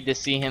didn't need to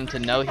see him to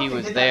know he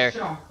was there.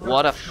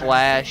 What a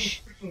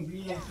flash.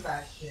 ingredients to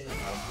that shit.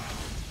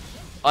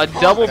 A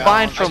double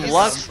bind from Jesus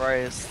Lux.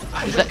 Christ.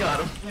 I Is that- got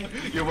him.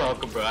 You're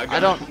welcome, bro. I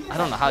don't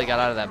know how he got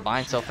out of that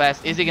bind so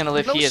fast. Is he gonna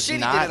live? No He is shit,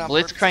 not. He did it on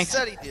purpose. He Blitzcrank's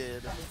said he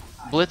did.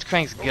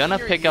 Blitzcrank's gonna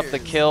Over pick up the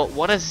here. kill.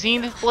 What a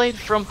Zenith Blade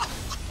from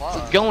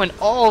Fuck. going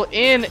all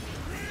in.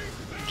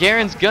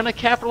 Garen's gonna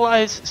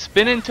capitalize,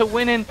 spinning to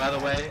winning. By the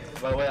way,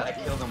 I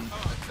killed him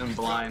in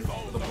blind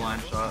with a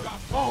blind shot.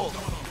 Oh,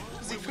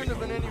 because he couldn't have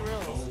been anywhere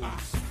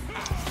else.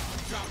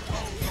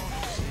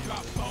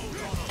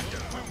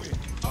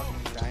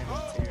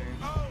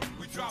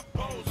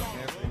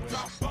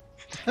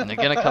 And they're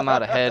gonna come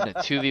out ahead in a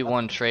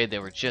 2v1 trade. They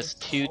were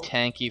just too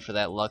tanky for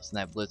that Lux and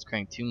that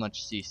Blitzcrank. Too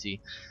much CC.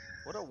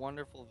 What a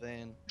wonderful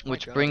vein. Oh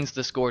Which my God. brings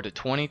the score to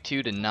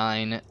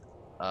 22-9,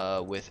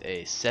 with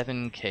a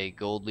 7k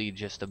gold lead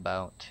just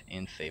about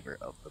in favor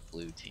of the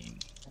blue team.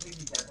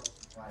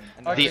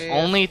 And The okay,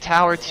 only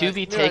tower I to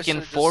be knew I taken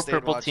should've just for stayed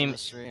purple watching team the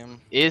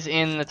stream. is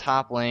in the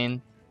top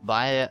lane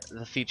by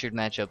the featured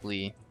matchup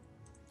Lee.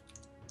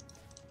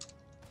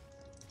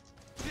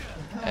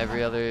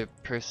 Every other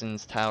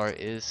person's tower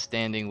is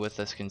standing with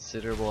us.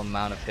 Considerable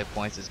amount of hit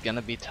points. It's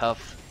gonna be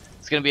tough.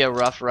 It's gonna be a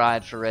rough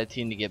ride for red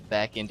team to get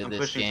back into I'm this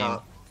pushing game.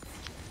 top.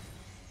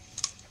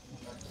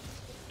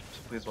 So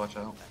please watch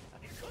out.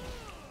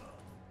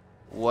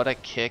 What a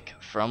kick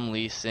from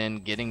Lee Sin,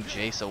 getting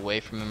Jace away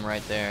from him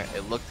right there.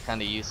 It looked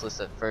kind of useless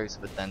at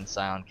first, but then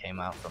Sion came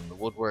out from the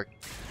woodwork.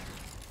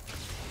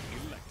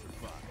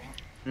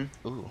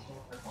 Ooh.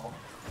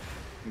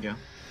 Yeah.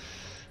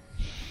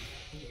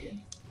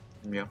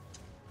 Yeah.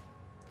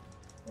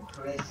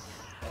 Chris.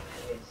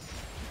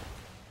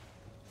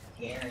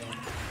 Garen.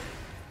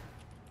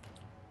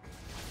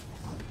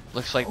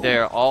 Looks like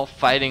they're all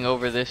fighting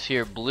over this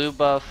here blue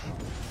buff.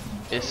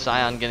 Is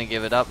Sion gonna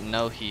give it up?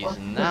 No, he's Chris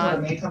not.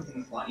 would've made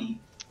something funny.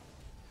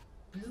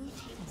 I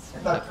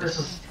thought Chris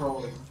was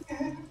trolling.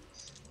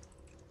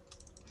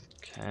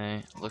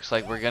 Okay, looks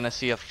like we're gonna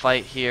see a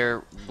fight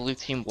here. Blue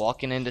team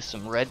walking into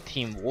some red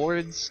team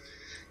wards,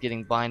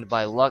 getting bind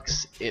by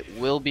Lux. It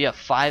will be a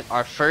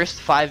our first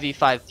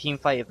 5v5 team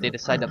fight if they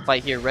decide to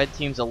fight here. Red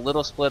team's a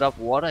little split up.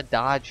 What a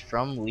dodge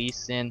from Lee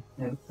Sin.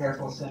 Yeah, be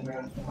careful,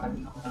 Sindra. They might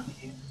be coming after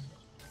you.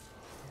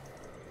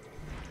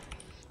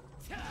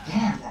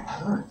 Damn, that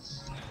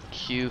hurts.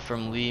 Q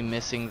from Lee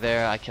missing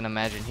there. I can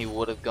imagine he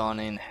would have gone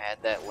in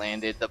had that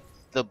landed.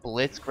 The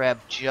blitz grab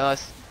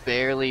just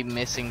barely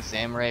missing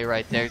Samurai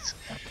right there. It's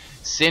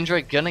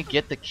Syndra gonna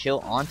get the kill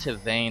onto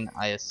Vayne.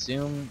 I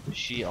assume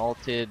she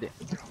ulted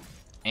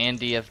and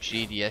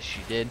DFG'd. Yes, she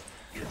did.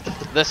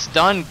 The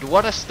stun,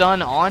 what a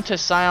stun onto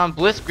Sion.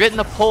 Blitz getting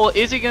the pull.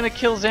 Is he gonna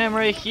kill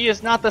Samurai? He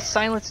is not. The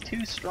silence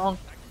too strong.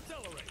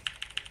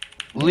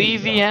 Lee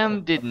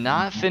VM did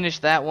not finish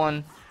that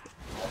one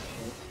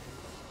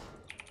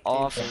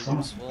off. There's so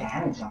much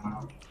damage on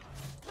him.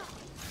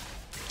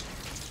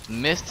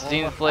 Missed Well,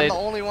 Zenith I'm Blade. the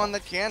only one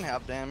that can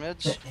have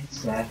damage. It's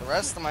sad. The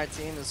rest of my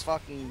team is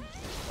fucking.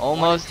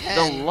 Almost. The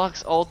 110.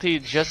 Lux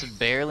ulti just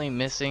barely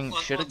missing.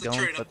 We'll Should have to gone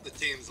trade for up the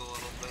teams a little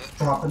bit.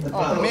 Dropping the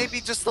Oh, dose.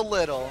 maybe just a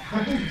little.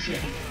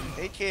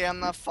 AK, I'm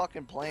not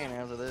fucking playing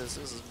after this.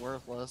 This is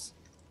worthless.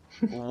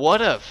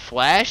 What a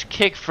flash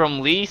kick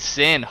from Lee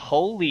Sin.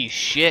 Holy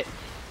shit.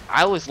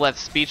 I was left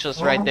speechless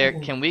right there.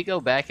 Can we go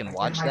back and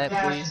watch My that,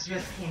 dash please?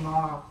 just came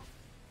off.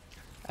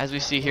 As we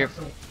see here,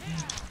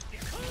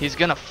 he's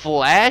gonna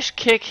flash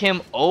kick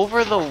him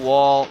over the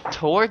wall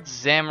towards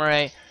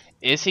Zamoray.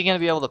 Is he gonna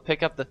be able to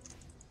pick up the...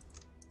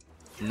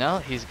 No,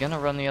 he's gonna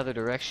run the other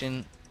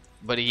direction,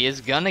 but he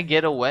is gonna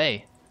get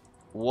away.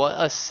 What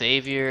a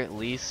savior,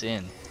 Lee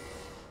Sin.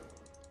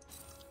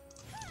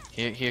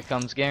 Here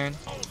comes Garen.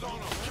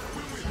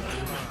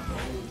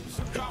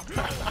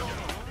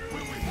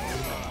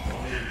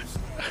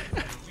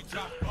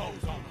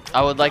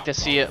 I would like to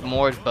see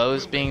more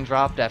bows being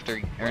dropped after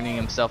earning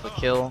himself a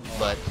kill,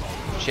 but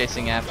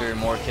chasing after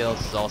more kills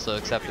is also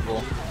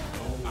acceptable.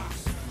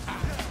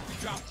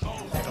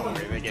 Don't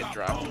worry, they get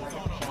dropped.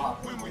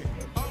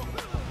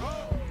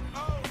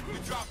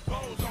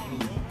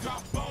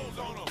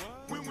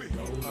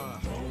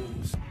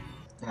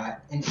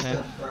 That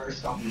instant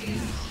burst on the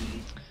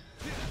ADC.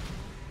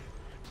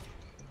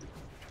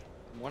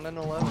 1-11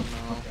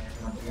 now.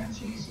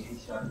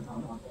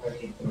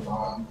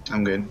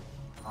 I'm good.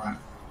 Alright.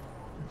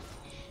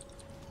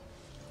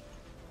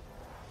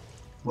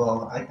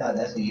 Well, I thought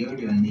that's what you were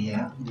doing,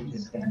 Leah. You're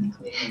just gonna be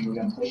clean. We're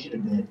gonna push it a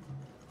bit.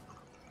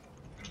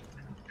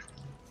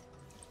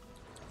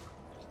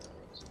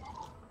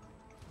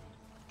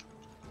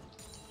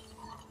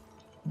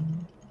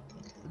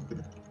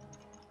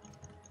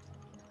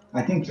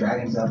 I think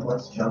Dragon's up.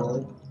 Let's juggle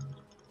it.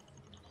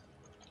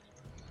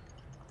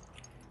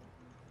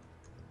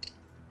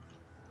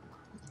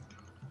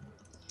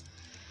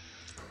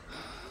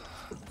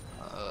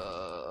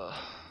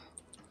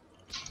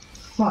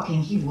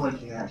 Fucking, he would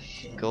do that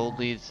shit. Gold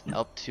leads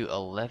up to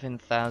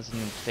 11,000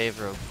 in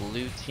favor of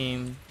blue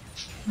team.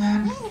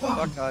 Man,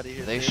 Fuck out of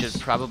here. They bitch.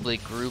 should probably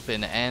group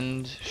and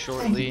end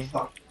shortly.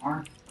 Fuck,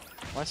 Mark.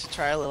 Why don't you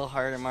try a little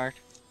harder, Mark?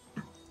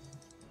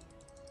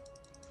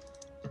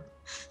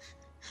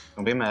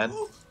 Don't be mad.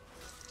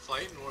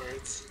 Fighting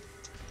words.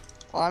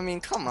 Well, I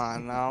mean, come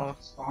on now.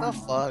 The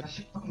fuck?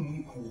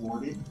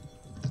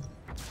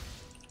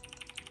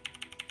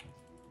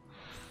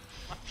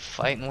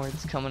 Fighting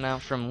words coming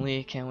out from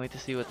Lee. Can't wait to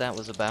see what that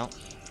was about.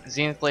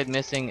 Zenith Blade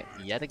missing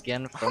yet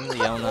again from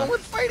Leona.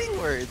 What fighting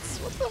words?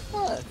 What the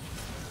fuck?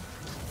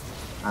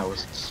 I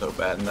was so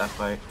bad in that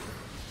fight.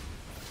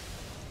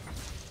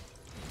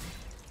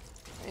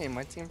 Hey,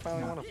 my team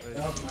finally won a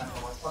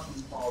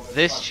fight.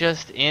 This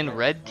just in,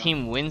 red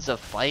team wins a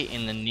fight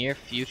in the near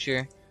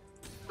future.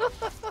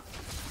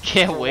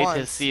 Can't For wait to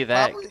once, see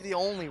that. Probably the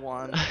only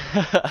one.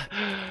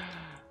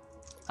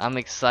 I'm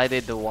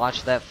excited to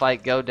watch that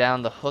fight go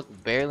down. The hook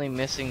barely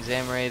missing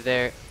Zamoray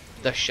there.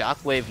 The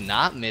shockwave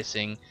not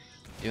missing.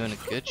 Doing a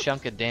good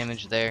chunk of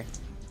damage there.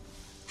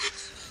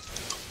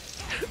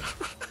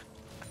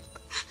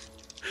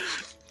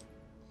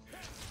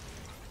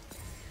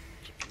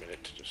 Took a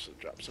minute to just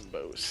drop some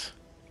bows.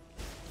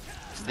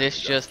 This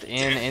just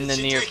in the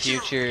near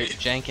future,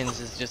 Jenkins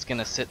is just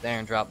gonna sit there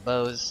and drop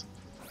bows.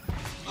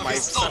 My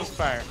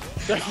sunfire.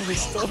 Definitely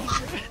stole.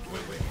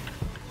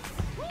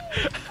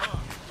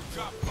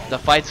 The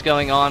fight's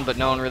going on, but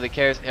no one really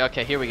cares.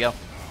 Okay, here we go.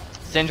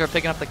 Syndra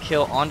picking up the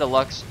kill onto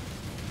Lux.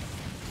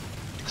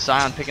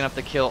 Sion picking up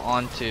the kill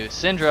onto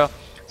Syndra.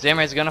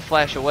 Zamoray's gonna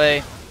flash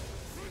away.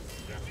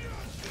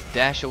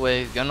 Dash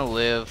away, gonna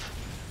live.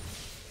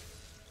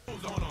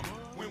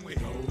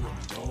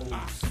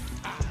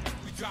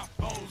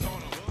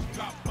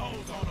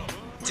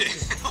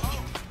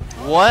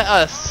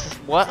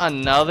 What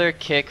another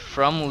kick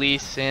from Lee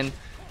Sin.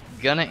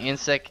 Gonna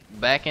insect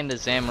back into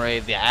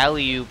Zamoray. The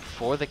alley-oop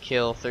for the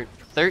kill.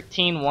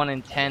 13, 1,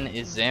 and 10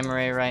 is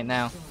Zamoray right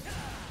now.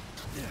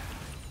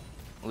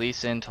 Lee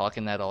Sin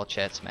talking that all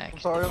chat smack. I'm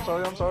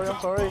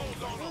sorry.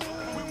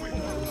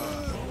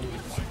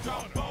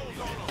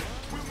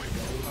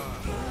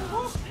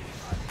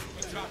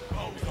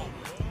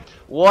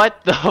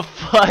 What the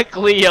fuck?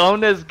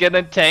 Leona's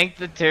gonna tank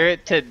the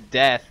turret to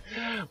death.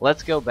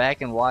 Let's go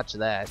back and watch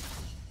that.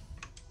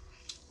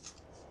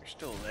 You're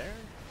still there?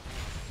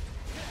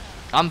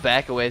 I'm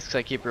back a ways because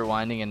I keep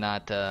rewinding and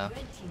not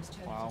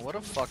Wow, what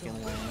a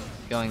fucking lane.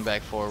 going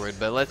back forward.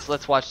 But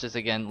let's watch this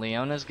again.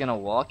 Leona's gonna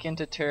walk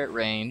into turret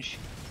range.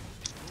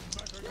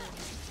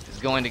 Is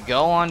going to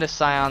go onto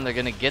Sion. They're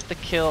gonna get the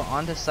kill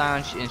onto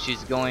Sion, and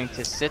she's going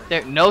to sit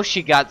there. No,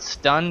 she got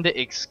stunned.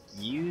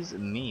 Excuse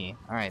me.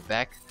 All right,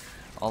 back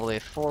all the way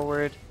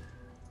forward.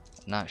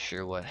 Not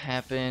sure what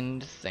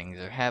happened. Things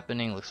are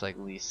happening. Looks like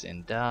Lee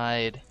Sin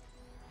died.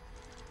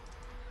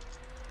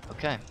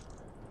 Okay.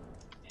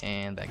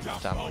 And back to the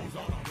top lane.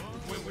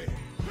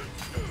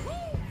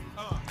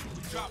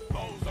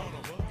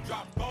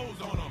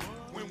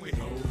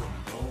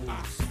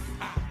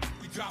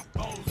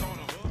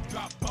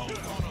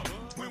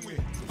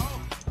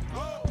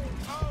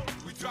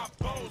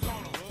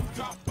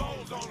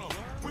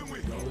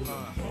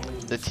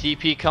 The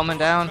TP coming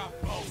down.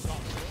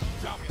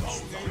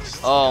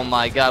 Oh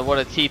my god, what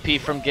a TP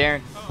from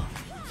Garen.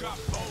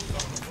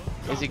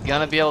 Is he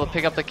gonna be able to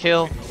pick up the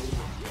kill?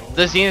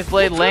 The Zenith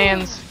Blade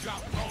lands.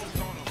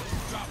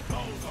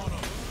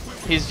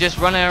 He's just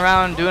running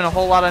around doing a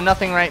whole lot of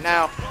nothing right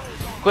now.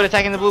 Quit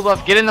attacking the blue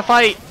buff. Get in the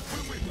fight.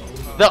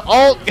 The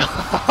ult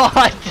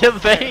on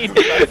Devane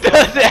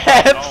does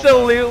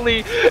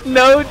absolutely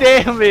no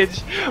damage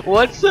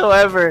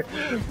whatsoever.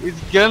 He's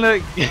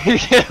gonna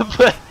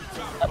put.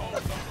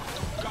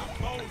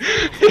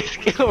 He's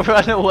gonna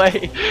run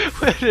away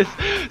with his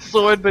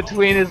sword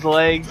between his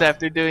legs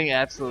after doing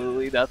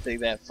absolutely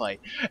nothing that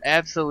fight.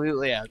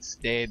 Absolutely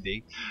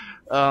outstanding.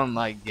 Oh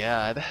my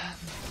god.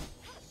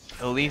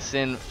 Lee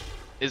Sin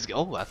is.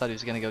 Oh, I thought he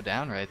was gonna go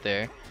down right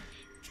there.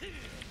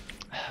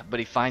 But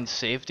he finds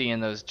safety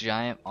in those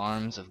giant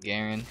arms of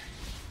Garen.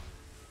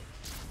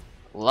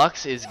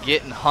 Lux is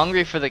getting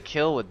hungry for the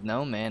kill with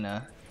no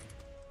mana.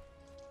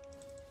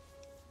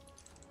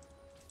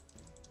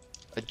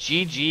 A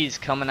GG's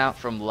coming out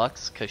from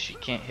Lux because she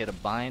can't hit a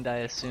bind, I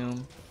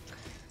assume.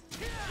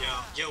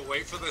 Yo,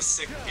 wait for the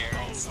sick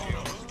Garen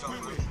steal. Come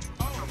on.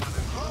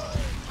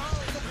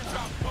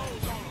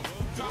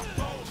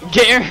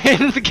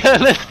 Garen's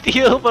gonna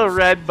steal the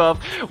red buff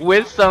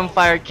with some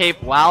fire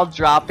cape while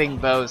dropping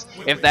bows.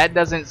 If that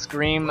doesn't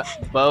scream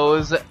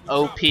bows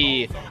OP,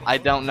 I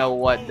don't know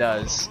what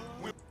does.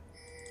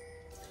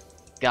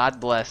 God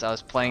bless, I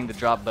was playing the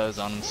drop bows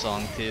on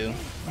song too.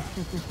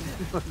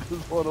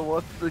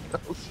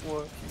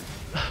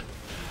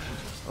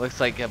 Looks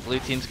like blue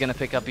team's gonna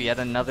pick up yet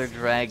another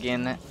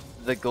dragon.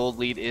 The gold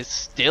lead is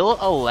still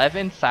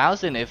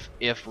 11,000.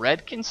 If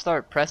red can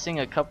start pressing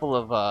a couple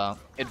of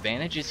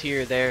advantages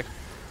here or there,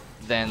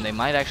 then they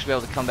might actually be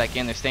able to come back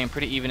in. They're staying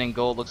pretty even in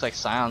gold. Looks like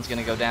Sion's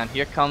gonna go down.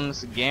 Here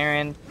comes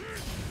Garen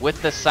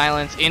with the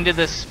silence into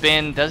the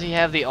spin. Does he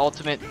have the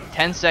ultimate?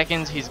 10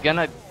 seconds. He's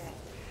gonna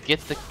get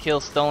the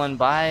kill stolen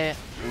by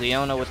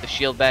Leona with the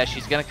shield bash.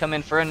 He's gonna come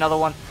in for another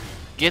one.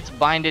 Gets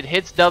binded,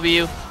 hits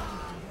W.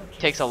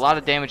 Takes a lot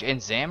of damage, and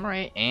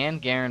Zamoray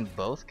and Garen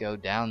both go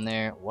down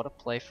there. What a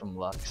play from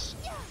Lux.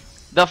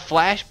 The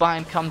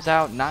flashbind comes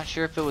out. Not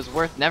sure if it was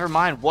worth. Never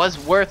mind. Was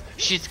worth.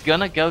 She's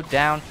gonna go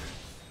down.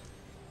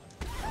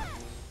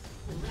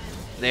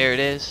 There it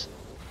is.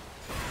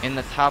 In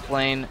the top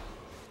lane,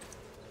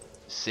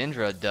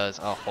 Syndra does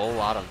a whole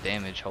lot of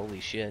damage. Holy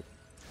shit.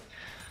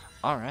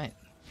 Alright.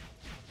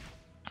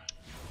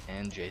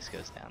 And Jace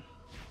goes down.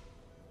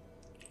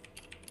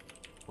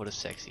 What a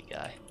sexy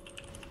guy.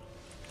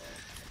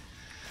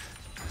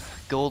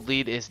 Gold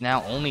lead is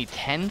now only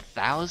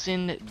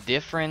 10,000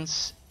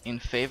 difference in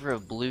favor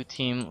of blue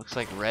team. Looks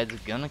like red's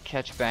gonna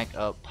catch back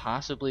up,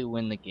 possibly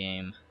win the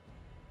game.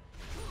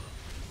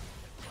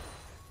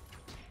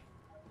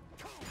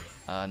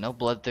 No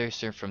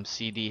Bloodthirster from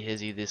CD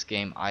Hizzy this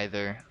game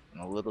either.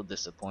 I'm a little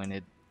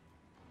disappointed.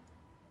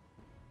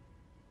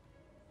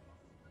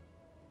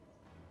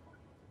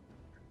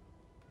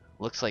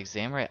 Looks like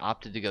Zamorai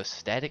opted to go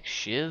Static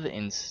Shiv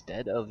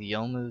instead of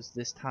Youmuu's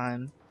this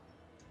time.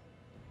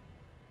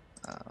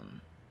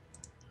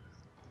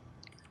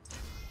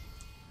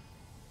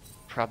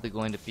 Probably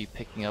going to be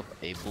picking up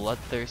a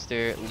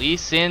Bloodthirster. Lee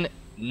Sin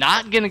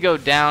not gonna go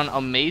down.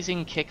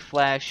 Amazing kick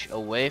flash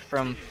away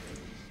from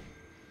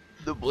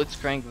the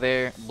Blitzcrank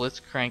there.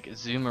 Blitzcrank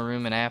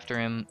Zoomarumin after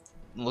him,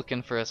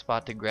 looking for a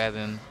spot to grab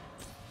him.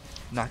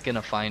 Not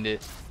gonna find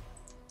it.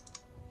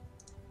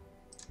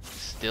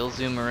 Still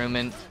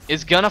Zoomarumin.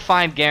 Is gonna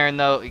find Garen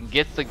though.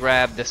 Gets the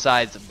grab,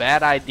 decides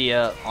bad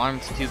idea,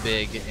 arms too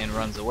big, and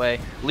runs away.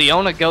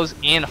 Leona goes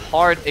in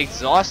hard,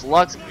 exhaust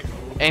Lux,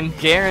 and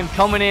Garen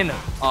coming in.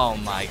 Oh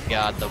my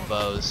god, the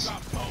bows.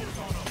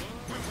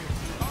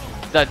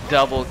 The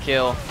double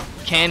kill.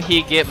 Can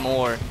he get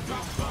more?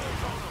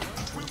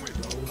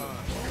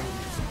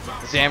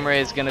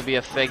 Zamorai is going to be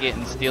a faggot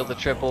and steal the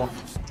triple.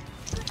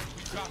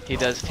 He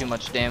does too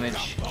much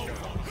damage.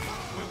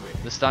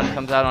 The stun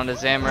comes out onto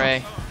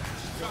Zamorai.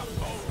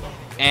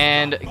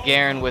 And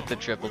Garen with the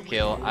triple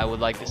kill. I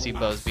would like to see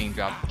bows being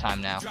dropped.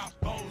 Time now.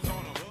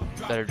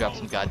 Better drop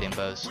some goddamn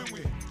bows.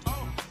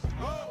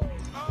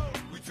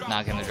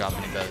 Not going to drop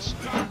any bows.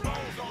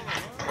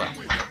 Well.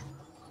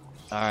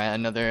 Alright,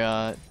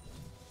 another...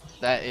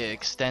 that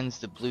extends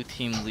the blue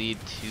team lead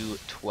to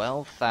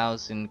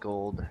 12,000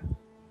 gold.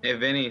 Hey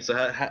Vinny, so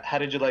how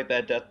did you like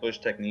that death bush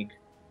technique?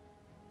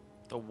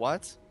 The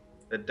what?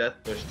 The death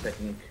bush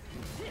technique.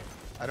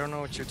 I don't know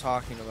what you're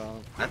talking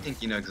about. I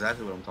think you know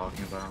exactly what I'm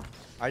talking about.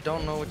 I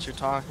don't know what you're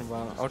talking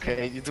about.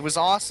 Okay, it was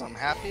awesome.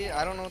 Happy?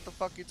 I don't know what the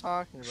fuck you're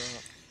talking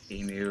about.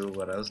 He knew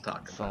what I was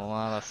talking There's a about.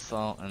 lot of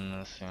salt in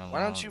this here.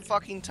 Why don't you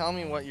fucking tell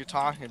me what you're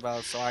talking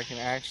about so I can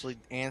actually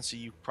answer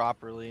you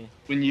properly?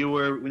 When you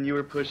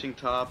were pushing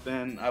top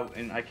and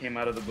I came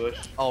out of the bush.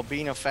 Oh,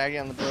 being a faggot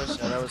in the bush?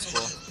 Yeah, that was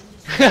cool.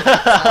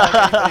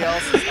 Anybody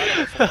else has done it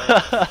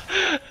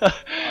before.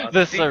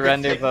 The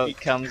surrender vote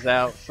comes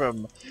out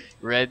from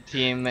red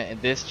team.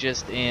 This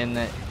just in,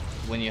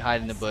 when you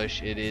hide in the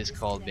bush, it is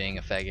called being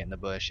a faggot in the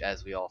bush,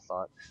 as we all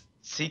thought.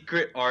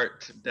 Secret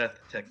art death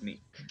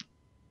technique.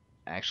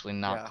 Actually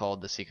not Yeah.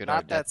 called the secret Not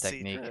art death that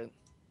technique. secret.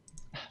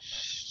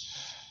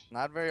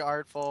 Not very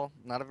artful.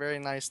 Not a very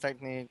nice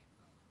technique.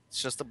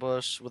 It's just a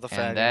bush with a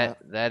faggot. And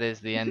that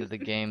is the end of the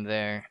game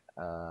there.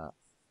 I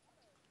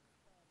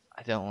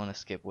don't want to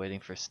skip waiting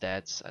for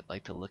stats. I'd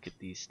like to look at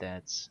these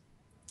stats.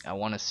 I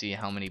want to see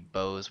how many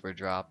bows were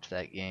dropped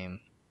that game.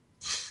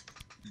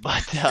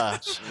 But I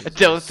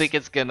don't think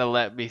it's gonna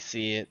let me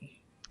see it.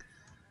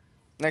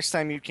 Next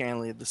time you can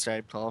lead the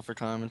Skype call for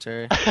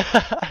commentary.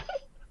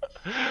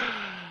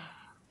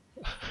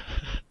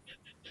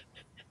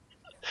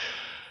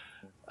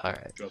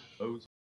 Alright. Drop those.